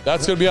mic, Fred.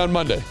 That's going to be on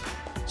Monday.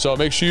 So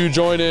make sure you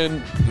join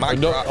in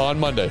on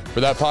Monday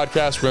for that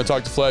podcast. We're going to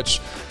talk to Fletch.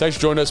 Thanks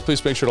for joining us.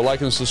 Please make sure to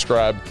like and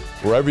subscribe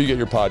wherever you get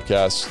your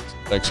podcasts.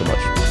 Thanks so much.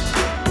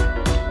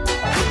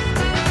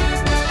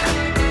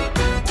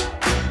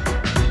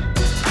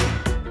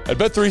 At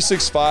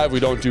Bet365, we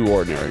don't do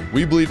ordinary.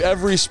 We believe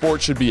every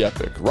sport should be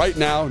epic. Right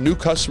now, new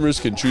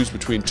customers can choose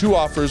between 2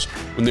 offers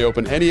when they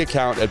open any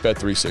account at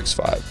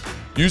Bet365.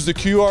 Use the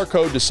QR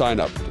code to sign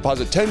up.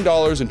 Deposit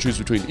 $10 and choose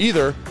between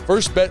either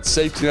first bet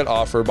safety net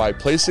offer by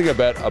placing a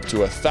bet up to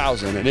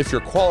 $1,000. And if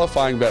your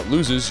qualifying bet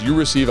loses, you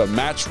receive a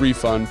match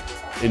refund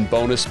in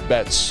bonus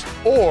bets.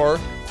 Or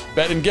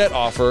bet and get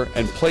offer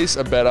and place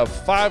a bet of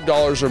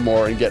 $5 or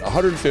more and get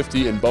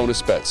 $150 in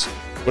bonus bets.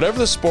 Whatever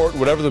the sport,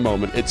 whatever the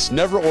moment, it's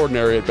never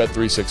ordinary at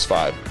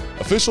Bet365,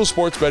 official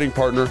sports betting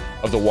partner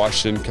of the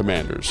Washington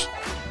Commanders.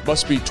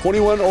 Must be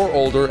 21 or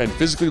older and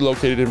physically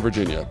located in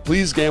Virginia.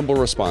 Please gamble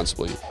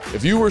responsibly.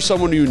 If you or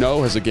someone you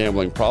know has a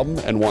gambling problem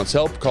and wants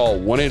help, call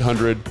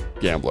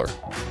 1-800-GAMBLER.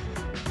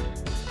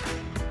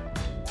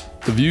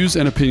 The views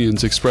and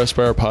opinions expressed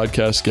by our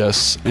podcast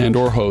guests and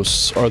or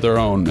hosts are their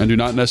own and do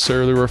not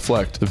necessarily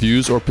reflect the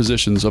views or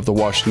positions of the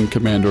Washington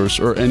Commanders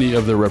or any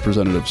of their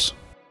representatives.